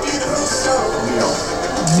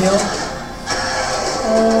meal?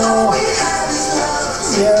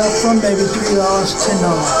 Yeah, from maybe $3 to $10.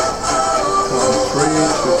 From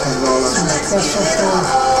 $3 to $10. That's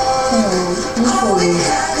usually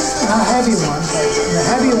not a heavy one, but the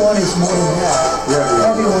heavy one is more than that. Yeah.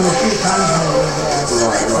 The heavy one is 3 times more than that.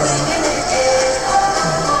 Right.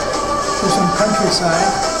 There's some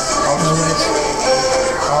countryside.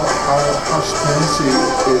 How expensive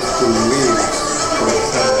is to live, for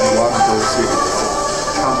example, in one of those cities?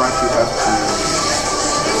 How much you have to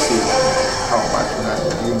receive? How much money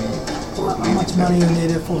you need for living? How much money you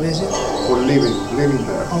need for visit? For living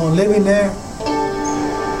there. Oh, living there?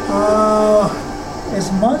 It's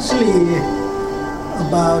monthly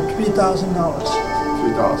about $3,000. $3,000.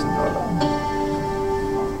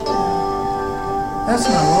 That's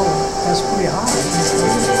not low. That's pretty high. It's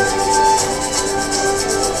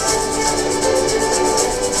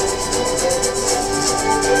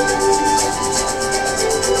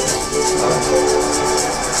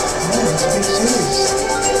big cities.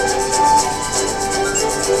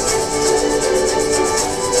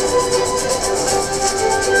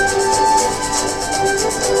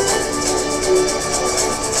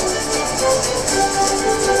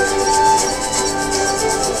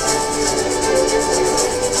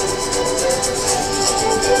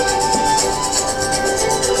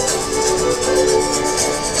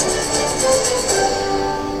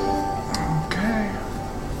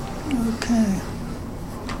 Okay.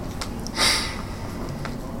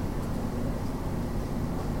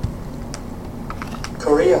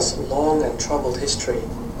 Korea's long and troubled history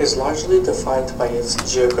is largely defined by its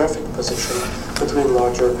geographic position between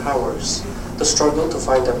larger powers. The struggle to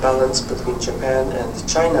find a balance between Japan and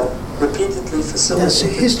China repeatedly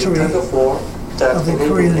facilitated a tug of war that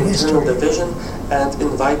enabled internal division and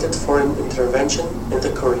invited foreign intervention in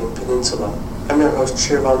the Korean peninsula. I'm your host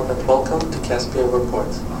Shirvan and welcome to Caspian Report.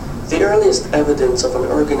 The earliest evidence of an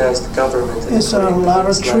organized government in It's a lot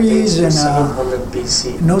of trees in 700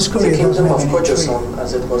 BC. North Korea. The kingdom of Gojoseon,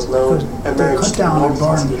 as it was known, emerged north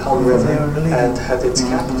of the Han River and had its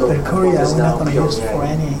capital in what is now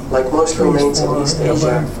Pyongyang. Like most remains in East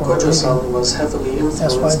Asia, Gojoseon was heavily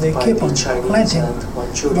influenced by the Chinese and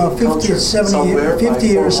Manchurian culture. Somewhere by 50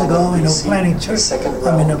 years ago, BC, planting the second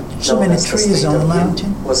so many known as the trees State on the of Yin,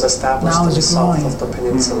 mountain. was established Now to the it's south growing. of the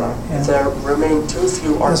peninsula. Yeah. There remain too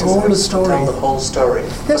few There's artifacts whole to tell story. the whole story.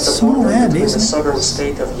 That's But the small border land, between the isn't it? southern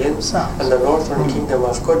state of Yin Sounds. and the northern kingdom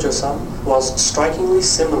of Kojosan was strikingly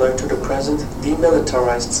similar to the present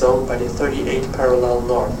demilitarized zone by the 38 parallel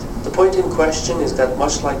north. The point in question is that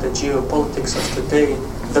much like the geopolitics of today,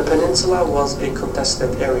 the peninsula was a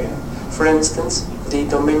contested area. For instance, the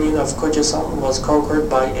dominion of Kojosan was conquered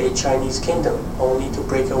by a Chinese kingdom, only to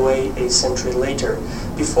break away a century later,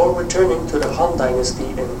 before returning to the Han Dynasty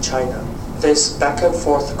in China. This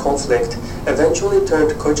back-and-forth conflict eventually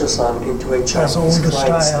turned Kojosan into a Chinese older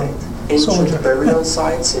client style state. Ancient soldier. burial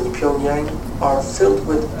sites in Pyongyang are filled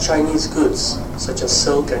with Chinese goods, such as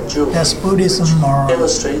silk and jewelry, That's Buddhism or which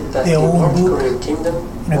illustrate that the the old North book Korean kingdom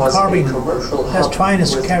in a was carving. a commercial That's hub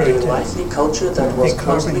China's with character. a lively culture that was Big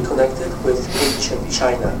closely carving. connected with ancient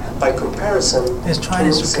China. By comparison, There's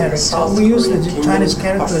Chinese kings in the character. South We use the Korean Chinese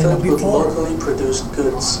kingdom character are filled with before. locally produced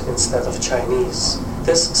goods instead of Chinese.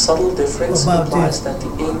 This subtle difference About implies the- that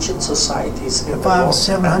the ancient societies in the 500, north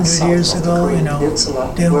 700 and south years of the ago, Korean you know, peninsula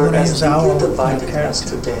they were would as use our, deeply divided as character.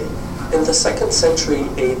 today. In the 2nd century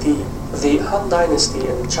AD, the Han Dynasty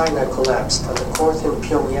in China collapsed, and the court in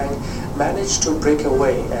Pyongyang managed to break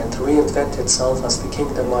away and reinvent itself as the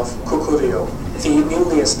kingdom of Goguryeo. The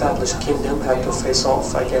newly established kingdom had to face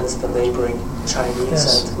off against the neighboring Chinese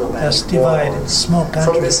That's and nomadic that's divided, warlords. small From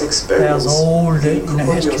country. this experience, That's old the in the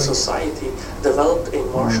Goguryeo history. society developed a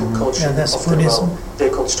martial culture Yeah, that's of their Buddhism. own. They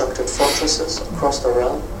constructed fortresses across the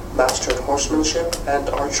realm, mastered horsemanship and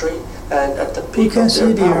archery, and at the peak can of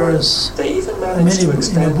see their power, there's they even managed many to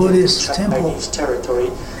expand Buddhist into temple Chinese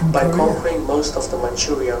territory in by Korea. conquering most of the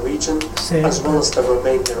Manchuria region, Say, as well as the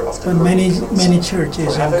remainder of the But many Korean peninsula. churches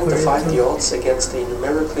For in having Korea defied the too. odds against a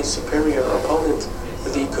numerically superior opponent,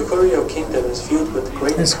 the Goguryeo kingdom is viewed with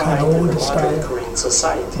great It's pride kinda in the old modern style. Korean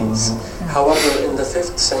societies. However, in the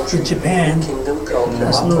 5th century, In Japan, a kingdom called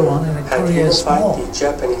that's a little one, Yamato and had Korea is unified small. the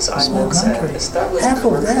Japanese Small islands and country. established Half of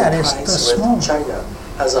commercial that is ties the with small. China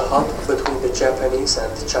as a hub between the Japanese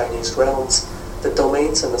and Chinese realms. The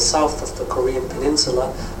domains in the south of the Korean peninsula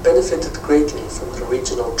benefited greatly from the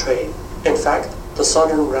regional trade. In fact, the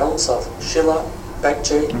southern realms of Shilla,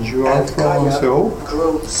 Baekje, You are and from Kaya Seoul?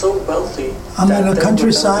 grew so wealthy I'm that in the they were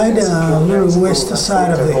countryside, known as little Pyongyang's west rule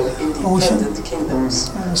side of their the own ocean. independent kingdoms.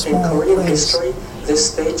 A In small Korean place. history, this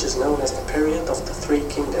stage is known as the period of the Three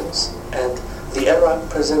Kingdoms, and the era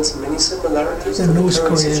presents many similarities The to the North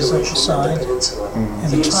current Korea is situation in upside, the peninsula.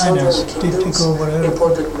 and The the China's southern did kingdoms take over everything.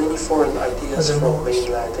 imported many foreign ideas Other from laws.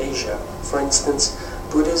 mainland Asia. For instance,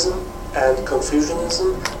 Buddhism and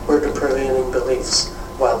Confucianism were the prevailing beliefs,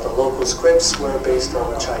 while the local scripts were based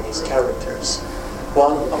on Chinese characters.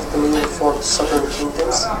 One of the newly formed southern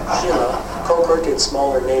kingdoms, Shilla, conquered its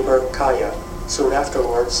smaller neighbor Kaya. Soon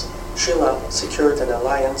afterwards, Shilla secured an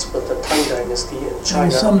alliance with the Tang Dynasty in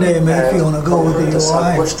China someday, maybe if you and wanna go with conquered your the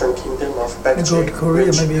wife southwestern kingdom of Baekje, go to Korea,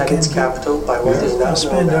 which maybe you had can its go. capital by what is now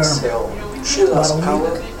spend known as our- Seoul. Shilla's about a power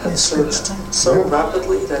week. had Yes, surged good. so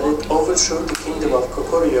rapidly that it overthrew the kingdom of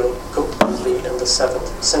Goguryeo completely in the 7th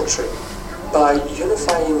century. By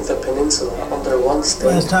unifying the peninsula under one state,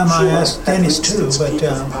 Last time I Shilla asked had Dennis reached too, its but, peak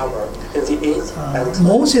of power. In the 8th and 9th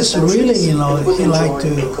Moses centuries, really, you know, it would he liked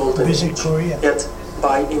enjoy to a golden visit age. Korea. Yet,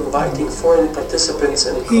 by inviting foreign participants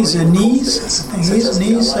in His Korean niece, conflicts, I think such his as the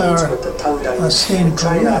niece alliance are with the Tang Dynasty staying in in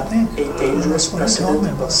Korea, China, I think. a dangerous That's what he told me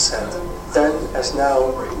precedent about. was set. Then, as now,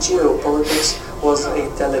 geopolitics was a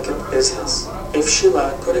delicate business. If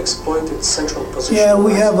Shilla could exploit its central position, Yeah,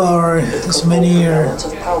 we have our it this could many hold the balance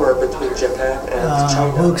of power between Japan and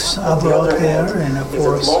China. books On the abroad other there, hand, and of if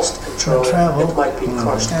course, it lost control, travel. it might be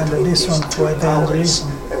crushed And between this these one two for powers.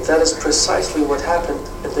 evangelism. And that is precisely what happened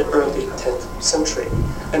in the early 10th century.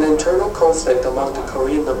 An internal conflict among the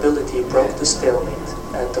Korean nobility broke the stalemate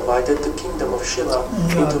and divided the kingdom of Shilla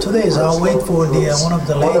into today's numerous I'll wait local for the, groups. one of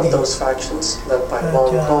the One lady of those factions, led by that,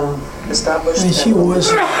 Wang Hong, established and she an was,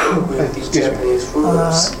 alliance with the Japanese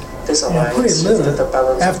rulers. This pretty alliance little shifted the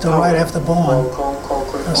balance after, of power. right after born. Hong Kong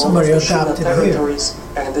conquered all somebody of the Shilla adopted her. territories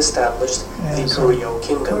and established the so Goryeo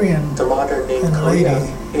Kingdom. Korean The modern name and Korea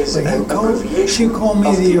lady, is but an abbreviation she called me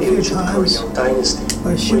of the a few ancient times, Korean dynasty,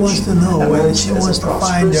 but she which wants to know whether emerged she as a wants to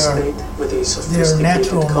find prosperous their state with a sophisticated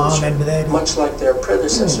natural mom culture, and daddy. much like their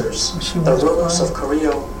predecessors. she The wants to rulers find- of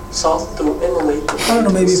Korea sought to emulate the I don't know,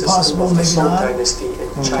 maybe system possible, of the maybe Song not. dynasty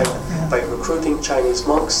in China by recruiting Chinese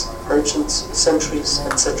monks, merchants, sentries,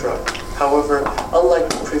 etc. However, unlike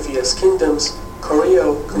the previous kingdoms,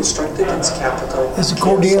 Korea constructed its capital It's a Gyeongsang,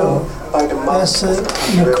 Korea. by the mouth That's of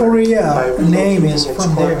the in river. Korea. By The name relocating is its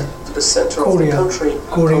from court there. to the center Korea. of the country,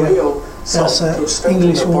 Korea. Korea That's sought to an strengthen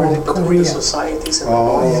English the word, bond between Korea. the societies in the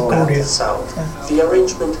North and Korea. the South. Yeah. The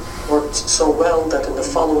arrangement worked so well that in the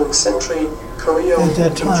following century, Korea At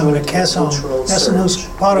that time, enjoyed the a Kaesong, cultural that's the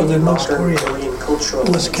surge. part of the Many North modern Korea, Korean cultural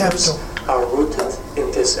was features capital. are rooted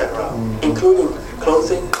in this era, including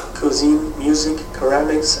clothing, cuisine, music,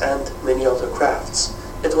 ceramics, and many other crafts.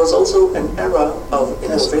 It was also an era of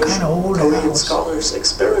That's innovation. kind of old Korean house. scholars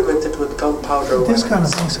experimented with gunpowder This kind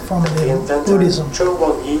of weapons. things from The the inventor Buddhism. Cho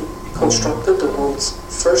Won-yi constructed the world's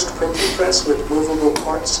first printing press with movable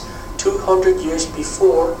parts 200 years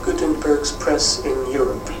before Gutenberg's press in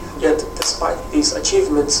Europe. Yet, despite these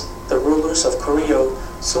achievements, the rulers of Korea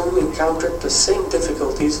soon encountered the same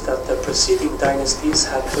difficulties that the preceding dynasties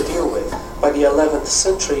had to deal with. By the 11th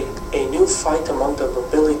century, a new fight among the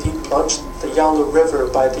nobility plunged the Yalu River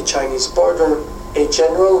by the Chinese border. A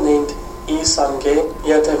general named Yi Sang-ge,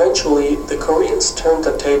 yet eventually the Koreans turned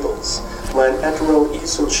the tables when Admiral Yi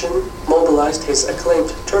Sun-shin mobilized his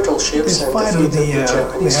acclaimed turtle ships This and fight defeated with the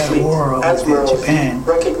Japanese we had a fleet. war with Admiral Japan. Yi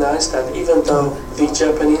recognized that even though the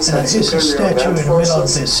Japanese had Here's a superior statue in land the middle of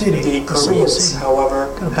forces, the city, the the Seoul Koreans, city. however,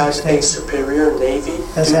 Got a had big a statue. superior navy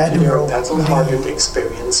That's due to their Admiral battle-hardened Lee.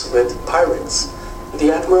 experience with pirates. The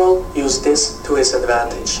admiral used this to his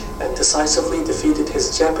advantage and decisively defeated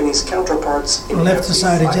his Japanese counterparts in Left every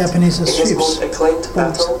side, the fight. Japanese In his ships. most acclaimed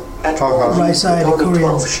battle, Admiral Right Lee, side, with the only Korean.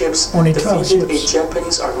 12 ships, Only 12 defeated ships. a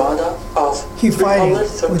Japanese armada of He fighting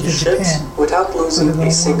 330 with the ships Japan. without losing With the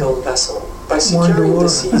a single vessel. By securing the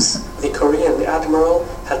seas, the Korean admiral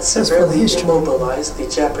had for the severely history. immobilized the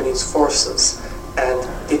Japanese forces and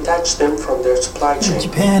detached them from their supply chain.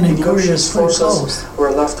 Japan and Korea Hideyoshi's is pretty forces close.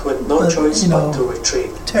 were left with no But, choice you know, but to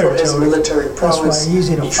retreat. For his territory. military That's why prowess,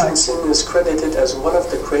 easy to Yi fight. Chun-sing is credited as one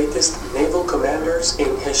of the greatest naval commanders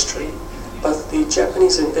in history. But the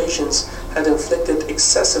Japanese invasions had inflicted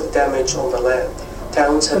excessive damage on the land.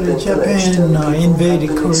 Towns had But been pillaged Japan, and people had invaded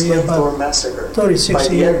been Korea enslaved about or massacred. 36 By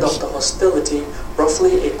the end years. of the hostility,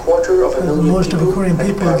 roughly a quarter of a million Most of the people Korean had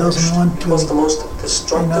people perished. doesn't want It was to, the most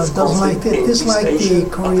destructive doesn't like conflict in East dislike Asia the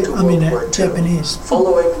up Korean, to World War II. Japanese.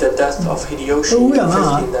 Following the death of Hideyoshi Well, we in are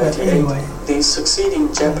not, but 1598, anyway. the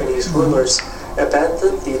succeeding Japanese rulers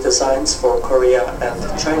abandoned the designs for Korea and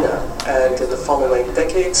China, and in the following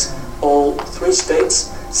decades, all three states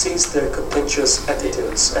ceased their contentious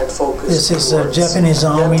attitudes and focused This is a towards. Japanese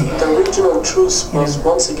army. Yet the regional truce was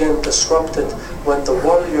once again disrupted when the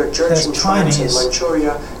warrior Jurchen tribes in Chinese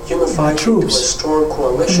Manchuria unified into a troops strong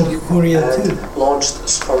coalition in Korea and too. launched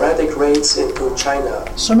sporadic raids into China.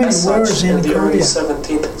 So many As such, words in the early Korea.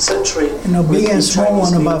 17th century, Big with and the small Chinese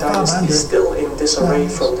one, Ming about dynasty 500. still in disarray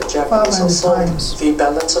from the Japanese 500 assault, times. the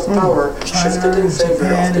balance of power shifted in favor Japan,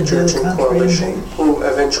 of the and the other Jurchen country coalition, invaded. who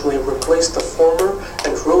eventually replaced the former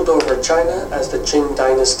and ruled over China as the Qing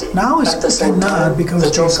dynasty. Now it's At the same not time, because the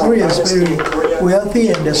the Joseon Korea is dynasty very in Korea wealthy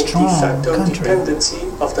and a became strong de facto country. dependency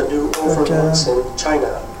of the new overlords in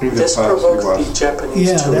China. In the This past, provoked it was. the Japanese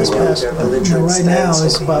Yeah, to that's renew past, their but, belligerent right now stance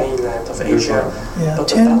it's on the about- mainland of Asia, Yeah, but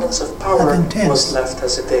the 10, balance of power I think 10. was left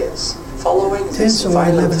as it is. Following 10 this or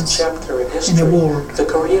violent 11 chapter in in history, the world. the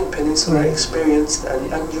Korean Peninsula Right. experienced an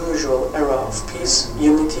unusual era of peace,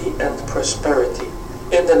 unity, and prosperity.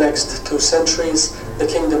 In the next 2 centuries, the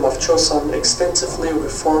Kingdom of Joseon extensively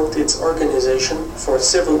reformed its organization for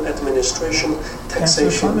civil administration,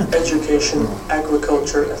 taxation, comment. education,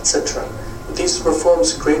 agriculture, etc. These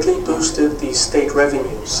reforms greatly boosted the state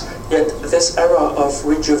revenues. Yet this era of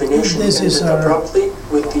rejuvenation This is ended abruptly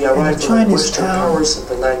with the arrival of Chinese Western town. powers in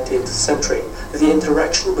the 19th century. The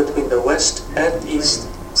interaction between the West and East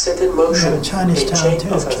set in motion Yeah, Chinese a town chain too,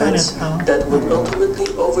 of events Chinatown. that would ultimately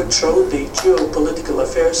overthrow the geopolitical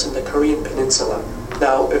affairs in the Korean Peninsula.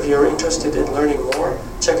 Now, if you're interested in learning more,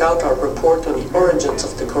 check out our report on the origins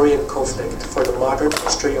of the Korean conflict for the modern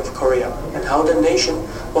history of Korea and how the nation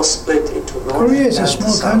was split into North Korea is a and small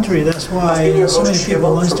South. country, that's I've why been your so many host, people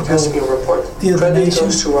Shimon, want from to Tasking go. Report. The other Credit nation,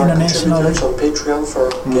 goes to our internationally. contributors on Patreon for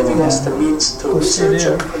giving us the means to research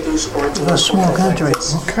and produce original a small content country. like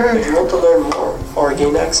this. Okay. If you want to learn more or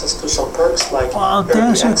gain access to some perks like Well, early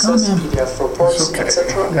thanks for access, coming. PDF reports, It's okay.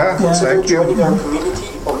 etc., Yeah, consider thank you. joining our community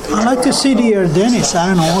on Patreon. I'd like to see the Dennis, I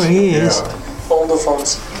don't know where he is. Yeah. All the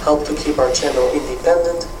funds help to keep our channel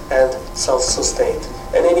independent and self-sustained.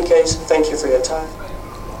 In any case, thank you for your time.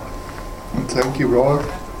 And thank you, Robert,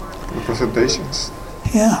 for the presentations.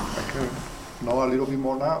 Yeah. I can know a little bit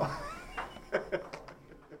more now.